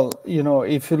 Well, you know,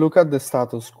 if you look at the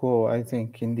status quo, I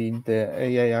think indeed the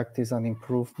AI Act is an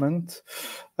improvement,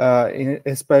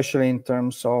 especially in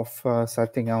terms of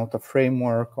setting out a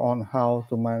framework on how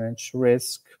to manage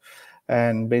risk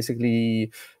and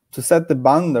basically to set the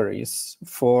boundaries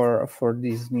for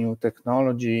this new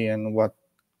technology and what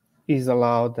is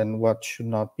allowed and what should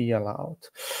not be allowed.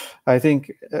 I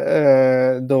think,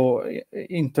 though,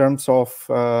 in terms of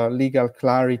legal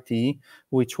clarity,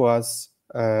 which was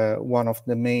one of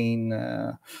the main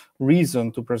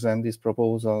reasons to present this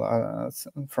proposal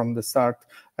from the start,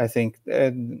 I think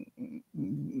the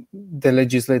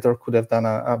legislator could have done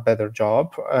a better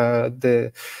job.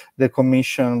 The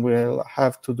Commission will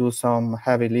have to do some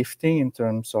heavy lifting in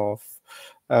terms of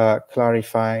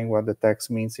clarifying what the text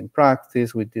means in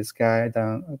practice with these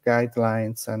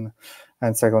guidelines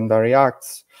and secondary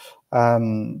acts.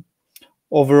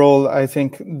 overall, I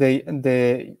think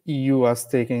the EU has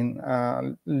taken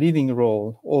a leading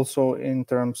role also in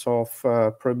terms of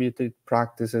prohibited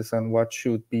practices and what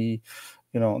should be,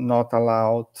 not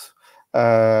allowed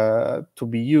to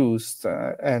be used.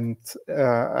 And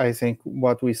I think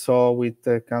what we saw with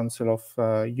the Council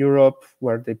of Europe,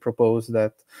 where they proposed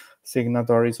that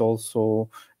signatories also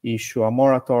issue a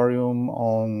moratorium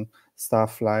on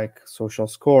stuff like social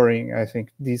scoring. I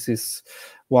think this is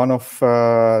one of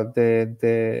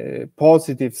the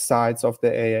positive sides of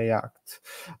the AI Act.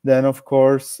 Then, of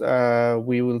course,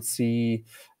 we will see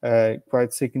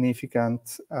quite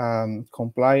significant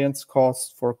compliance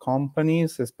costs for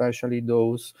companies, especially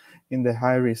those in the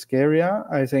high-risk area.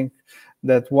 I think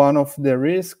that one of the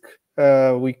risks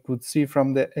we could see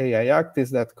from the AI Act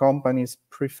is that companies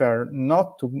prefer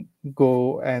not to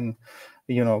go and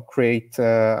create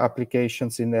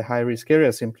applications in the high-risk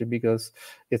area simply because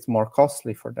it's more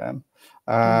costly for them.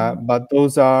 But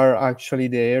those are actually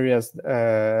the areas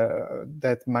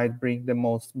that might bring the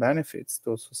most benefits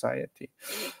to society.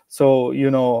 So,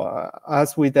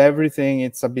 as with everything,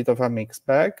 it's a bit of a mixed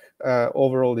bag.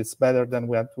 Overall, it's better than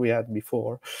what we had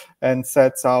before, and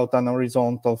sets out an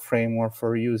horizontal framework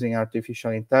for using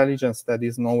artificial intelligence that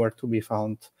is nowhere to be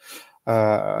found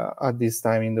at this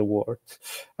time in the world.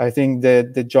 I think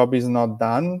that the job is not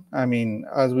done. I mean,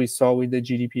 as we saw with the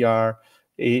GDPR,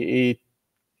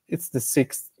 it's the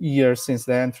 6th year since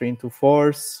the entry into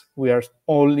force. We are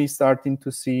only starting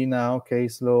to see now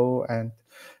case law and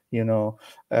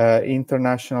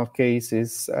international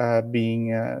cases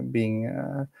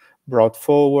being brought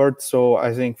forward. So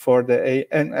I think for the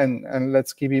and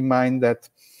let's keep in mind that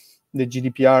the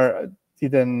GDPR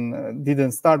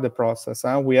didn't start the process.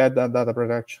 We had a data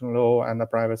protection law and a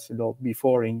privacy law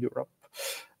before in Europe.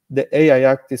 The AI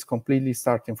Act is completely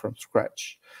starting from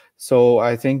scratch. So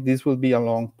I think this will be a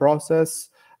long process.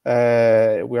 We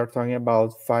are talking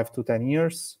about 5 to 10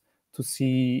 years to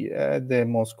see the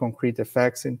most concrete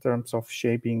effects in terms of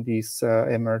shaping this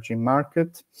emerging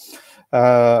market.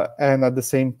 And at the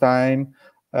same time,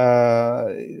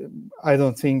 I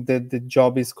don't think that the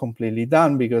job is completely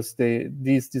done, because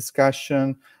this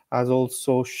discussion has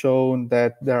also shown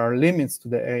that there are limits to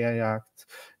the AI Act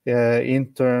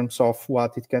in terms of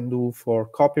what it can do for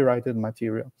copyrighted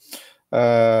material.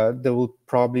 There will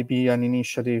probably be an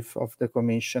initiative of the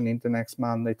Commission in the next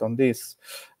mandate on this.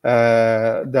 There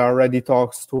are already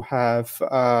talks to have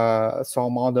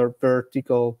some other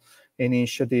vertical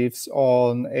initiatives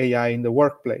on AI in the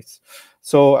workplace.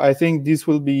 So I think this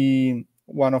will be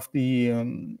one of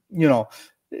the,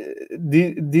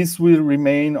 this will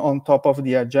remain on top of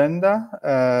the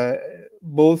agenda,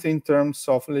 both in terms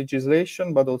of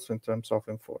legislation, but also in terms of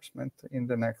enforcement in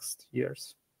the next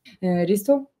years.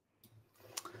 Risto?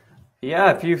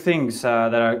 Yeah, a few things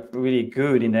that are really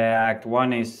good in the Act.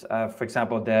 One is, for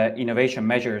example, the innovation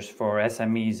measures for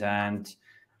SMEs and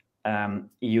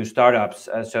EU startups.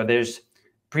 So there's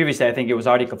previously, I think it was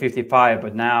Article 55,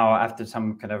 but now after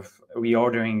some kind of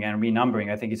reordering and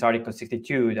renumbering, I think it's Article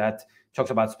 62 that talks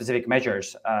about specific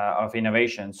measures of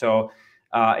innovation. So,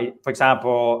 for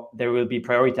example, there will be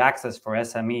priority access for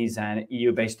SMEs and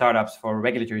EU-based startups for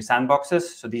regulatory sandboxes.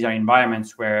 So these are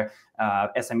environments where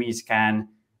SMEs can,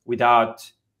 without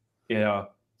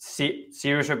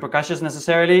serious repercussions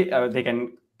necessarily, they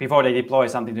can, before they deploy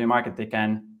something to the market, they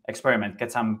can experiment,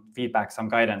 get some feedback, some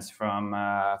guidance from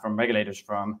regulators,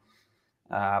 to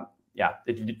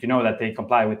know that they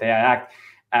comply with the AI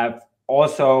Act.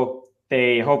 Also,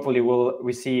 they hopefully will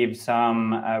receive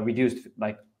some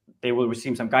they will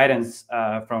receive some guidance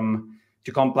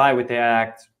to comply with the AI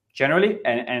Act generally,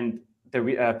 and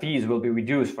the fees will be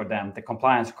reduced for them. The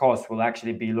compliance costs will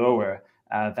actually be lower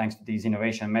thanks to these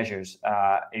innovation measures,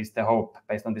 is the hope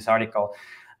based on this article.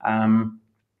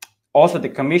 Also, the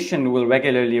Commission will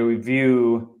regularly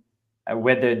review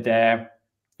whether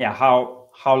how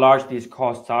large these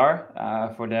costs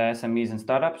are for the SMEs and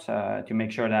startups to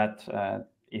make sure that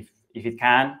if it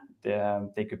can,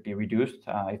 they could be reduced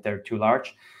if they're too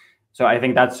large. So I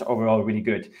think that's overall really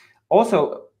good.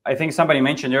 Also, I think somebody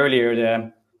mentioned earlier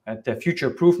the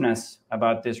future-proofness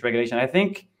about this regulation. I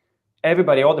think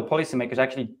everybody, all the policymakers,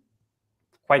 actually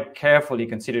quite carefully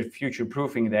considered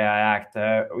future-proofing the AI Act,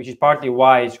 which is partly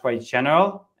why it's quite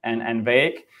general and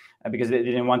vague, because they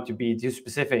didn't want to be too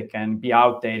specific and be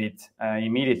outdated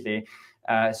immediately.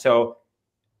 So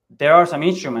there are some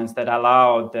instruments that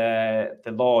allow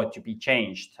the law to be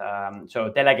changed. So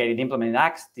delegated implementing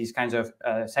acts, these kinds of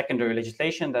secondary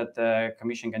legislation that the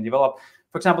Commission can develop.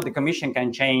 For example, the Commission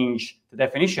can change the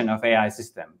definition of AI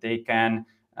system. They can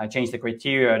change the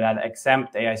criteria that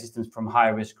exempt AI systems from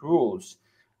high-risk rules.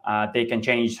 They can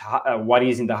change what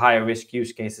is in the higher risk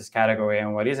use cases category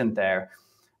and what isn't there.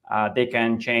 They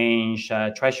can change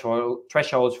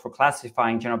thresholds for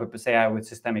classifying general purpose AI with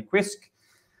systemic risk.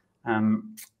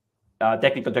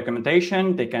 Technical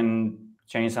documentation, they can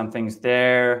change some things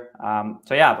there.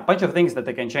 So yeah, a bunch of things that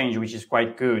they can change, which is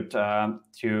quite good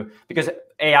because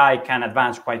AI can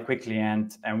advance quite quickly,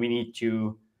 and we need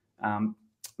to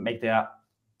make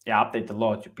update the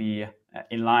law to be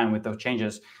in line with those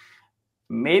changes.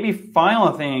 Maybe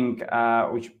final thing,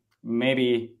 which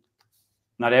maybe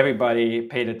not everybody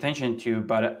paid attention to,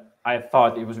 but I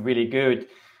thought it was really good.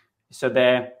 So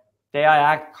the AI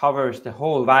Act covers the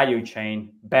whole value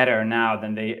chain better now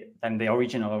than the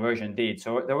original version did.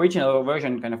 So the original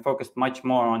version kind of focused much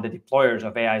more on the deployers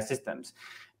of AI systems,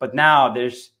 but now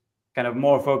there's kind of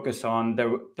more focus on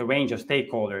the range of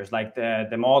stakeholders, like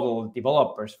the model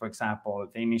developers, for example,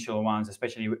 the initial ones,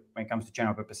 especially when it comes to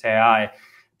general purpose AI.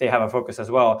 They have a focus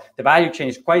as well. The value chain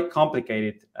is quite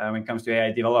complicated when it comes to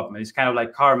AI development. It's kind of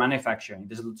like car manufacturing.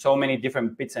 There's so many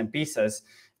different bits and pieces.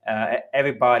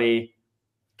 Everybody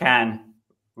has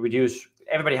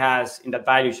in that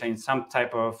value chain some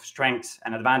type of strengths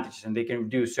and advantages, and they can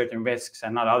reduce certain risks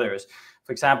and not others.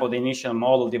 For example, the initial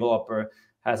model developer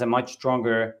has a much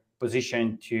stronger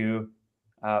position to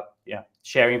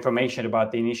share information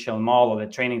about the initial model, the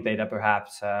training data,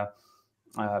 perhaps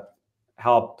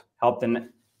help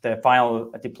the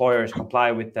final deployers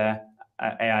comply with the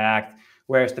AI Act.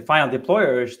 Whereas the final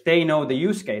deployers, they know the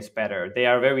use case better. They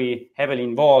are very heavily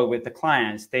involved with the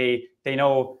clients. They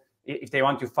know if they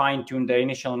want to fine tune the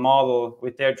initial model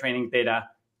with their training data,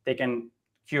 they can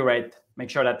curate, make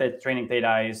sure that the training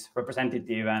data is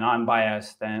representative and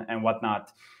unbiased and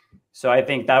whatnot. So I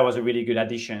think that was a really good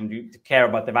addition to care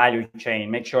about the value chain,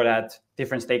 make sure that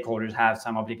different stakeholders have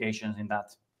some obligations in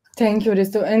that. Thank you,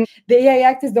 Risto. And the AI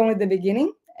Act is only the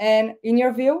beginning. And in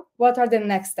your view, what are the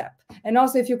next steps? And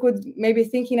also, if you could maybe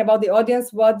thinking about the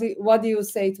audience, what do you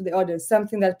say to the audience?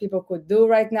 Something that people could do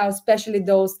right now, especially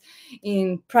those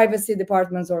in privacy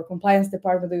departments or compliance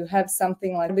department. Do you have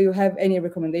something like? Do you have any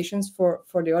recommendations for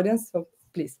the audience? So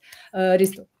please,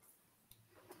 Risto.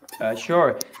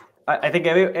 Sure. I think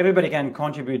everybody can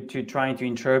contribute to trying to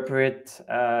interpret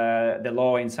the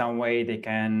law in some way. They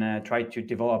can try to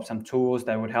develop some tools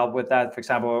that would help with that. For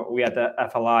example, we at the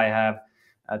FLI have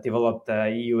developed the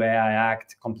EU AI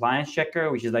Act compliance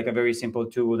checker, which is like a very simple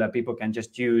tool that people can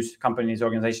just use. Companies,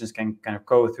 organizations can kind of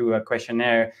go through a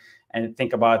questionnaire and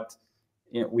think about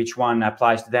which one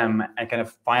applies to them, and kind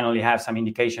of finally have some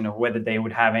indication of whether they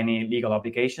would have any legal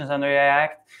obligations under the AI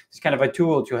Act. It's kind of a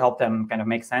tool to help them kind of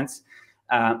make sense.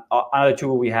 Another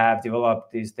tool we have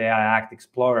developed is the AI Act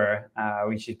Explorer,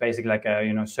 which is basically like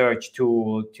a search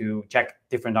tool to check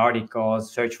different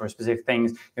articles, search for specific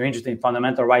things. You're interested in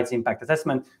fundamental rights impact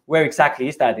assessment. Where exactly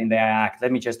is that in the AI Act?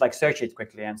 Let me just like search it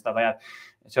quickly and stuff like that.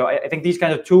 So I think these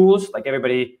kind of tools, like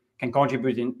everybody can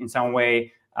contribute in some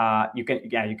way. You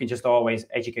can just always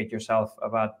educate yourself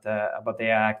about the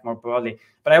AI Act more broadly.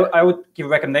 But I would give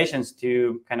recommendations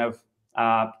to kind of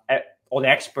all the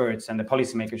experts and the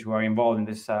policymakers who are involved in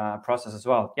this process as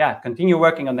well. Yeah, continue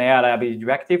working on the AI liability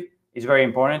directive. It's very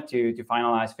important to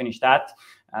finish that.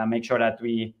 Make sure that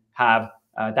we have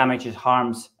damages,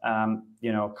 harms,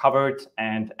 covered,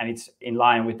 and it's in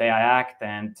line with the AI Act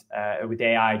and with the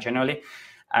AI generally.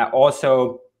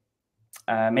 Also,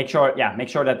 make sure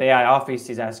that the AI office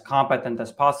is as competent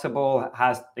as possible.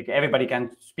 Everybody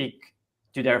can speak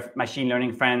to their machine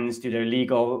learning friends, to their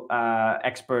legal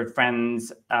expert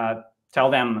friends. Tell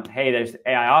them, hey, there's the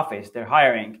AI office, they're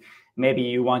hiring. Maybe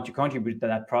you want to contribute to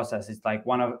that process. It's like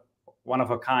one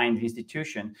of a kind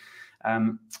institution.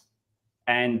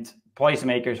 And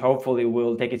policymakers hopefully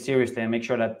will take it seriously and make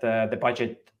sure that the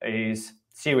budget is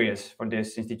serious for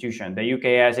this institution. The UK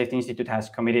AI Safety Institute has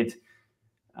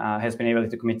been able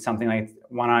to commit something like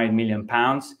 £100 million.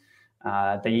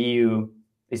 The EU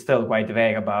is still quite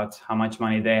vague about how much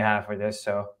money they have for this.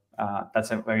 So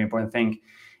that's a very important thing.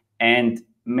 And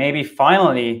maybe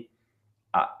finally,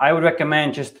 I would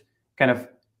recommend just kind of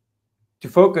to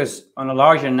focus on a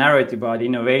larger narrative about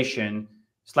innovation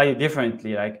slightly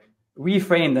differently, like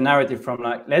reframe the narrative from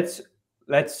like, let's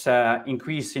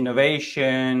increase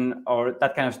innovation or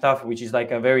that kind of stuff, which is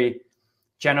like a very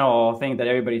general thing that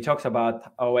everybody talks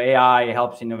about. Oh, AI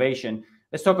helps innovation.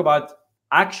 Let's talk about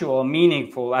actual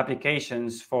meaningful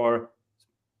applications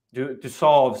to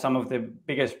solve some of the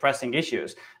biggest pressing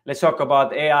issues. Let's talk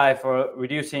about AI for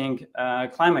reducing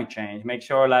climate change. Make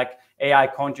sure like AI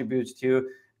contributes to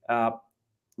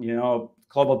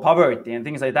global poverty and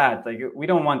things like that. Like we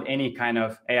don't want any kind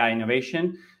of AI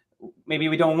innovation. maybe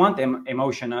we don't want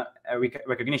emotion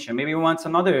recognition. Maybe we want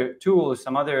some other tools,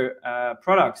 some other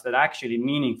products that actually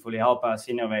meaningfully help us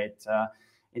innovate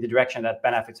in the direction that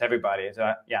benefits everybody.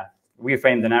 So yeah,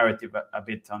 reframe the narrative a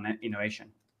bit on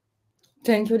innovation.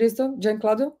 Thank you, Risto.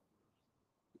 Gianclaudio?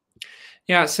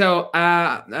 Yeah, so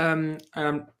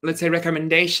let's say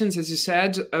recommendations, as you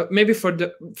said, maybe for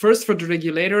the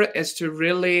regulator is to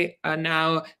really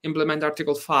now implement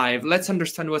Article 5. Let's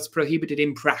understand what's prohibited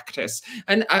in practice.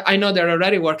 And I know they're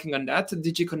already working on that.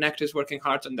 DG Connect is working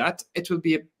hard on that. It will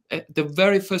be the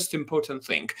very first important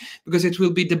thing, because it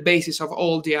will be the basis of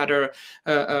all the other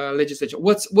legislation.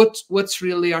 What's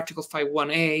really Article 5,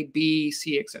 1A, B,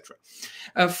 C, etc.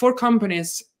 For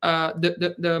companies,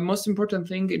 the most important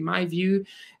thing, in my view,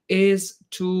 is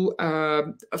to,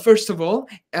 first of all,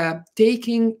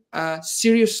 taking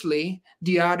seriously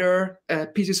the other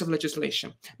pieces of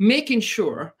legislation, making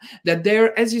sure that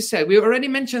they're, as you said, we already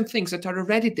mentioned things that are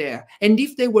already there. And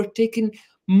if they were taken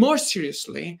more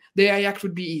seriously, the AI Act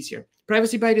would be easier.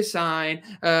 Privacy by design,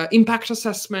 impact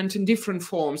assessment in different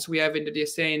forms we have in the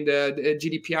DSA, in the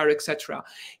GDPR, etc.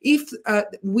 If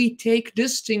we take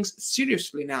these things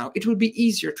seriously now, it will be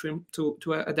easier to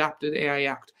adapt to the AI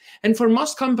Act. And for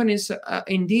most companies,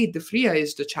 indeed, the FRIA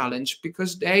is the challenge,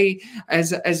 because they,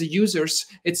 as users,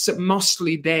 it's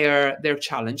mostly their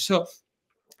challenge. So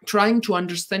trying to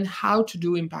understand how to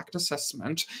do impact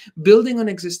assessment, building on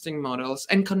existing models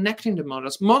and connecting the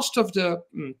models. Most of the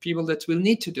people that will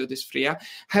need to do this FRIA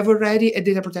have already a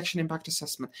data protection impact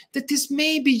assessment that is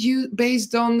maybe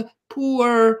based on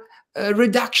poor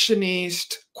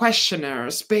reductionist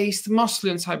questionnaires based mostly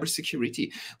on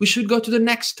cybersecurity. We should go to the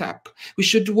next step. We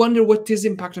should wonder what is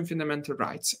impact on fundamental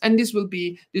rights. And this will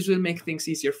make things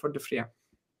easier for the FRIA.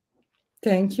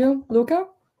 Thank you. Luca?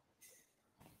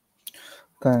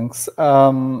 Thanks.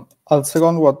 I'll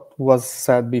second what was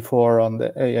said before on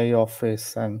the AI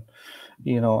office, and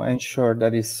ensure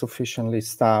that it's sufficiently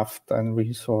staffed and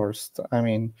resourced. I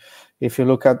mean, if you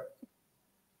look at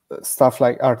stuff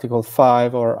like Article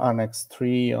 5 or Annex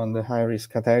 3 on the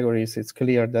high-risk categories, it's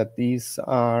clear that these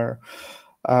are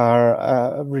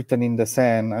written in the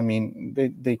sand. I mean,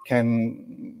 they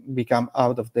can become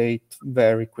out of date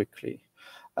very quickly.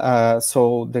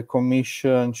 So the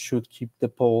Commission should keep the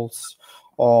pulse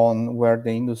on where the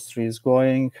industry is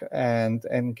going and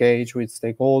engage with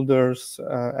stakeholders,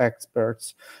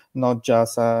 experts, not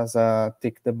just as a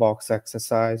tick-the-box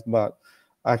exercise, but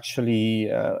actually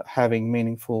having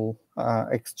meaningful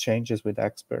exchanges with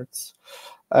experts.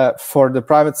 For the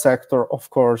private sector, of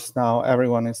course, now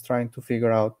everyone is trying to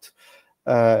figure out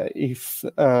if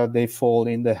they fall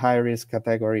in the high-risk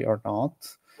category or not.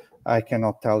 I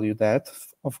cannot tell you that,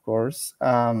 of course.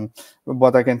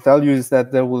 What I can tell you is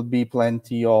that there will be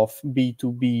plenty of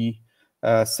B2B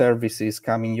services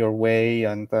coming your way,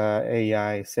 and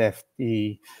AI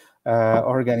safety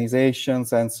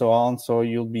organizations and so on, so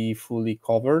you'll be fully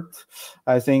covered.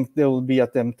 I think there will be a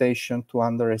temptation to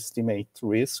underestimate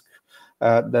risk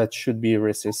that should be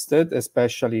resisted,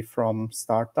 especially from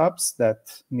startups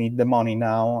that need the money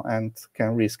now and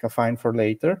can risk a fine for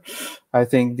later. I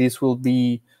think this will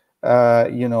be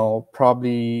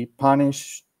probably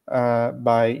punished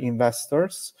by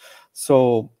investors.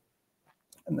 So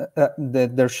that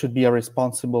there should be a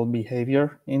responsible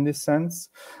behavior in this sense.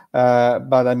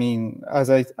 But I mean, as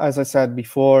I said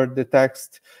before, the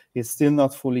text is still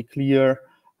not fully clear,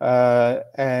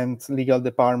 and legal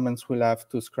departments will have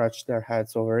to scratch their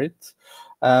heads over it.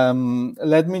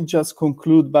 Let me just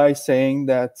conclude by saying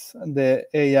that the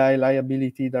AI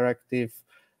liability directive,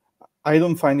 I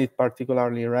don't find it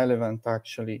particularly relevant,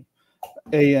 actually.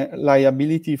 A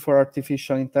liability for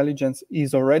artificial intelligence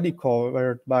is already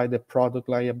covered by the Product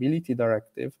Liability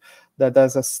Directive that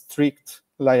has a strict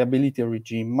liability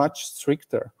regime, much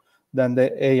stricter than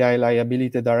the AI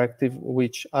Liability Directive,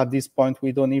 which at this point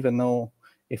we don't even know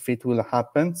if it will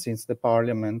happen, since the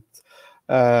Parliament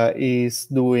is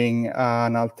doing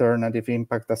an alternative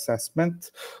impact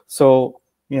assessment. So,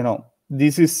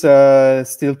 this is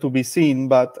still to be seen,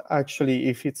 but actually,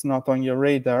 if it's not on your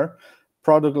radar,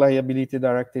 Product Liability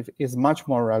Directive is much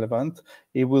more relevant.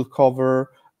 It will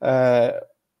cover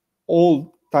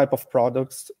all type of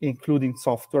products, including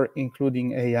software,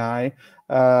 including AI,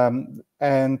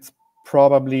 and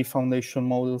probably foundation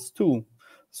models too.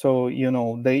 So,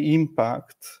 the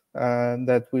impact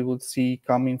that we would see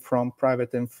coming from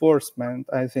private enforcement,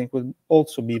 I think, will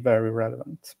also be very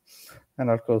relevant.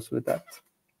 And I'll close with that.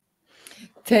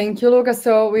 Thank you, Luca.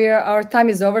 So our time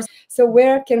is over. So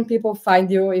where can people find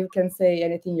you? You can say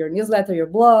anything, your newsletter, your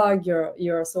blog,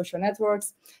 your social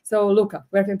networks. So Luca,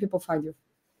 where can people find you?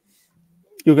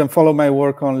 You can follow my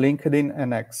work on LinkedIn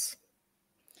and X.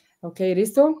 Okay,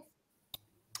 Risto?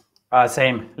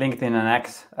 Same, LinkedIn and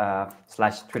X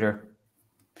 / Twitter.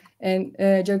 And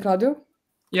Gianclaudio?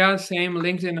 Yeah, same,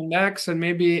 LinkedIn and X, and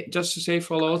maybe just to say,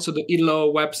 follow also the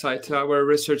ILO website, our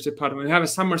research department. We have a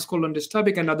summer school on this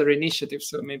topic and other initiatives,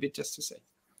 so maybe just to say.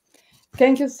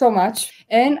 Thank you so much.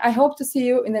 And I hope to see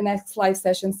you in the next live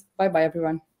sessions. Bye-bye,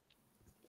 everyone.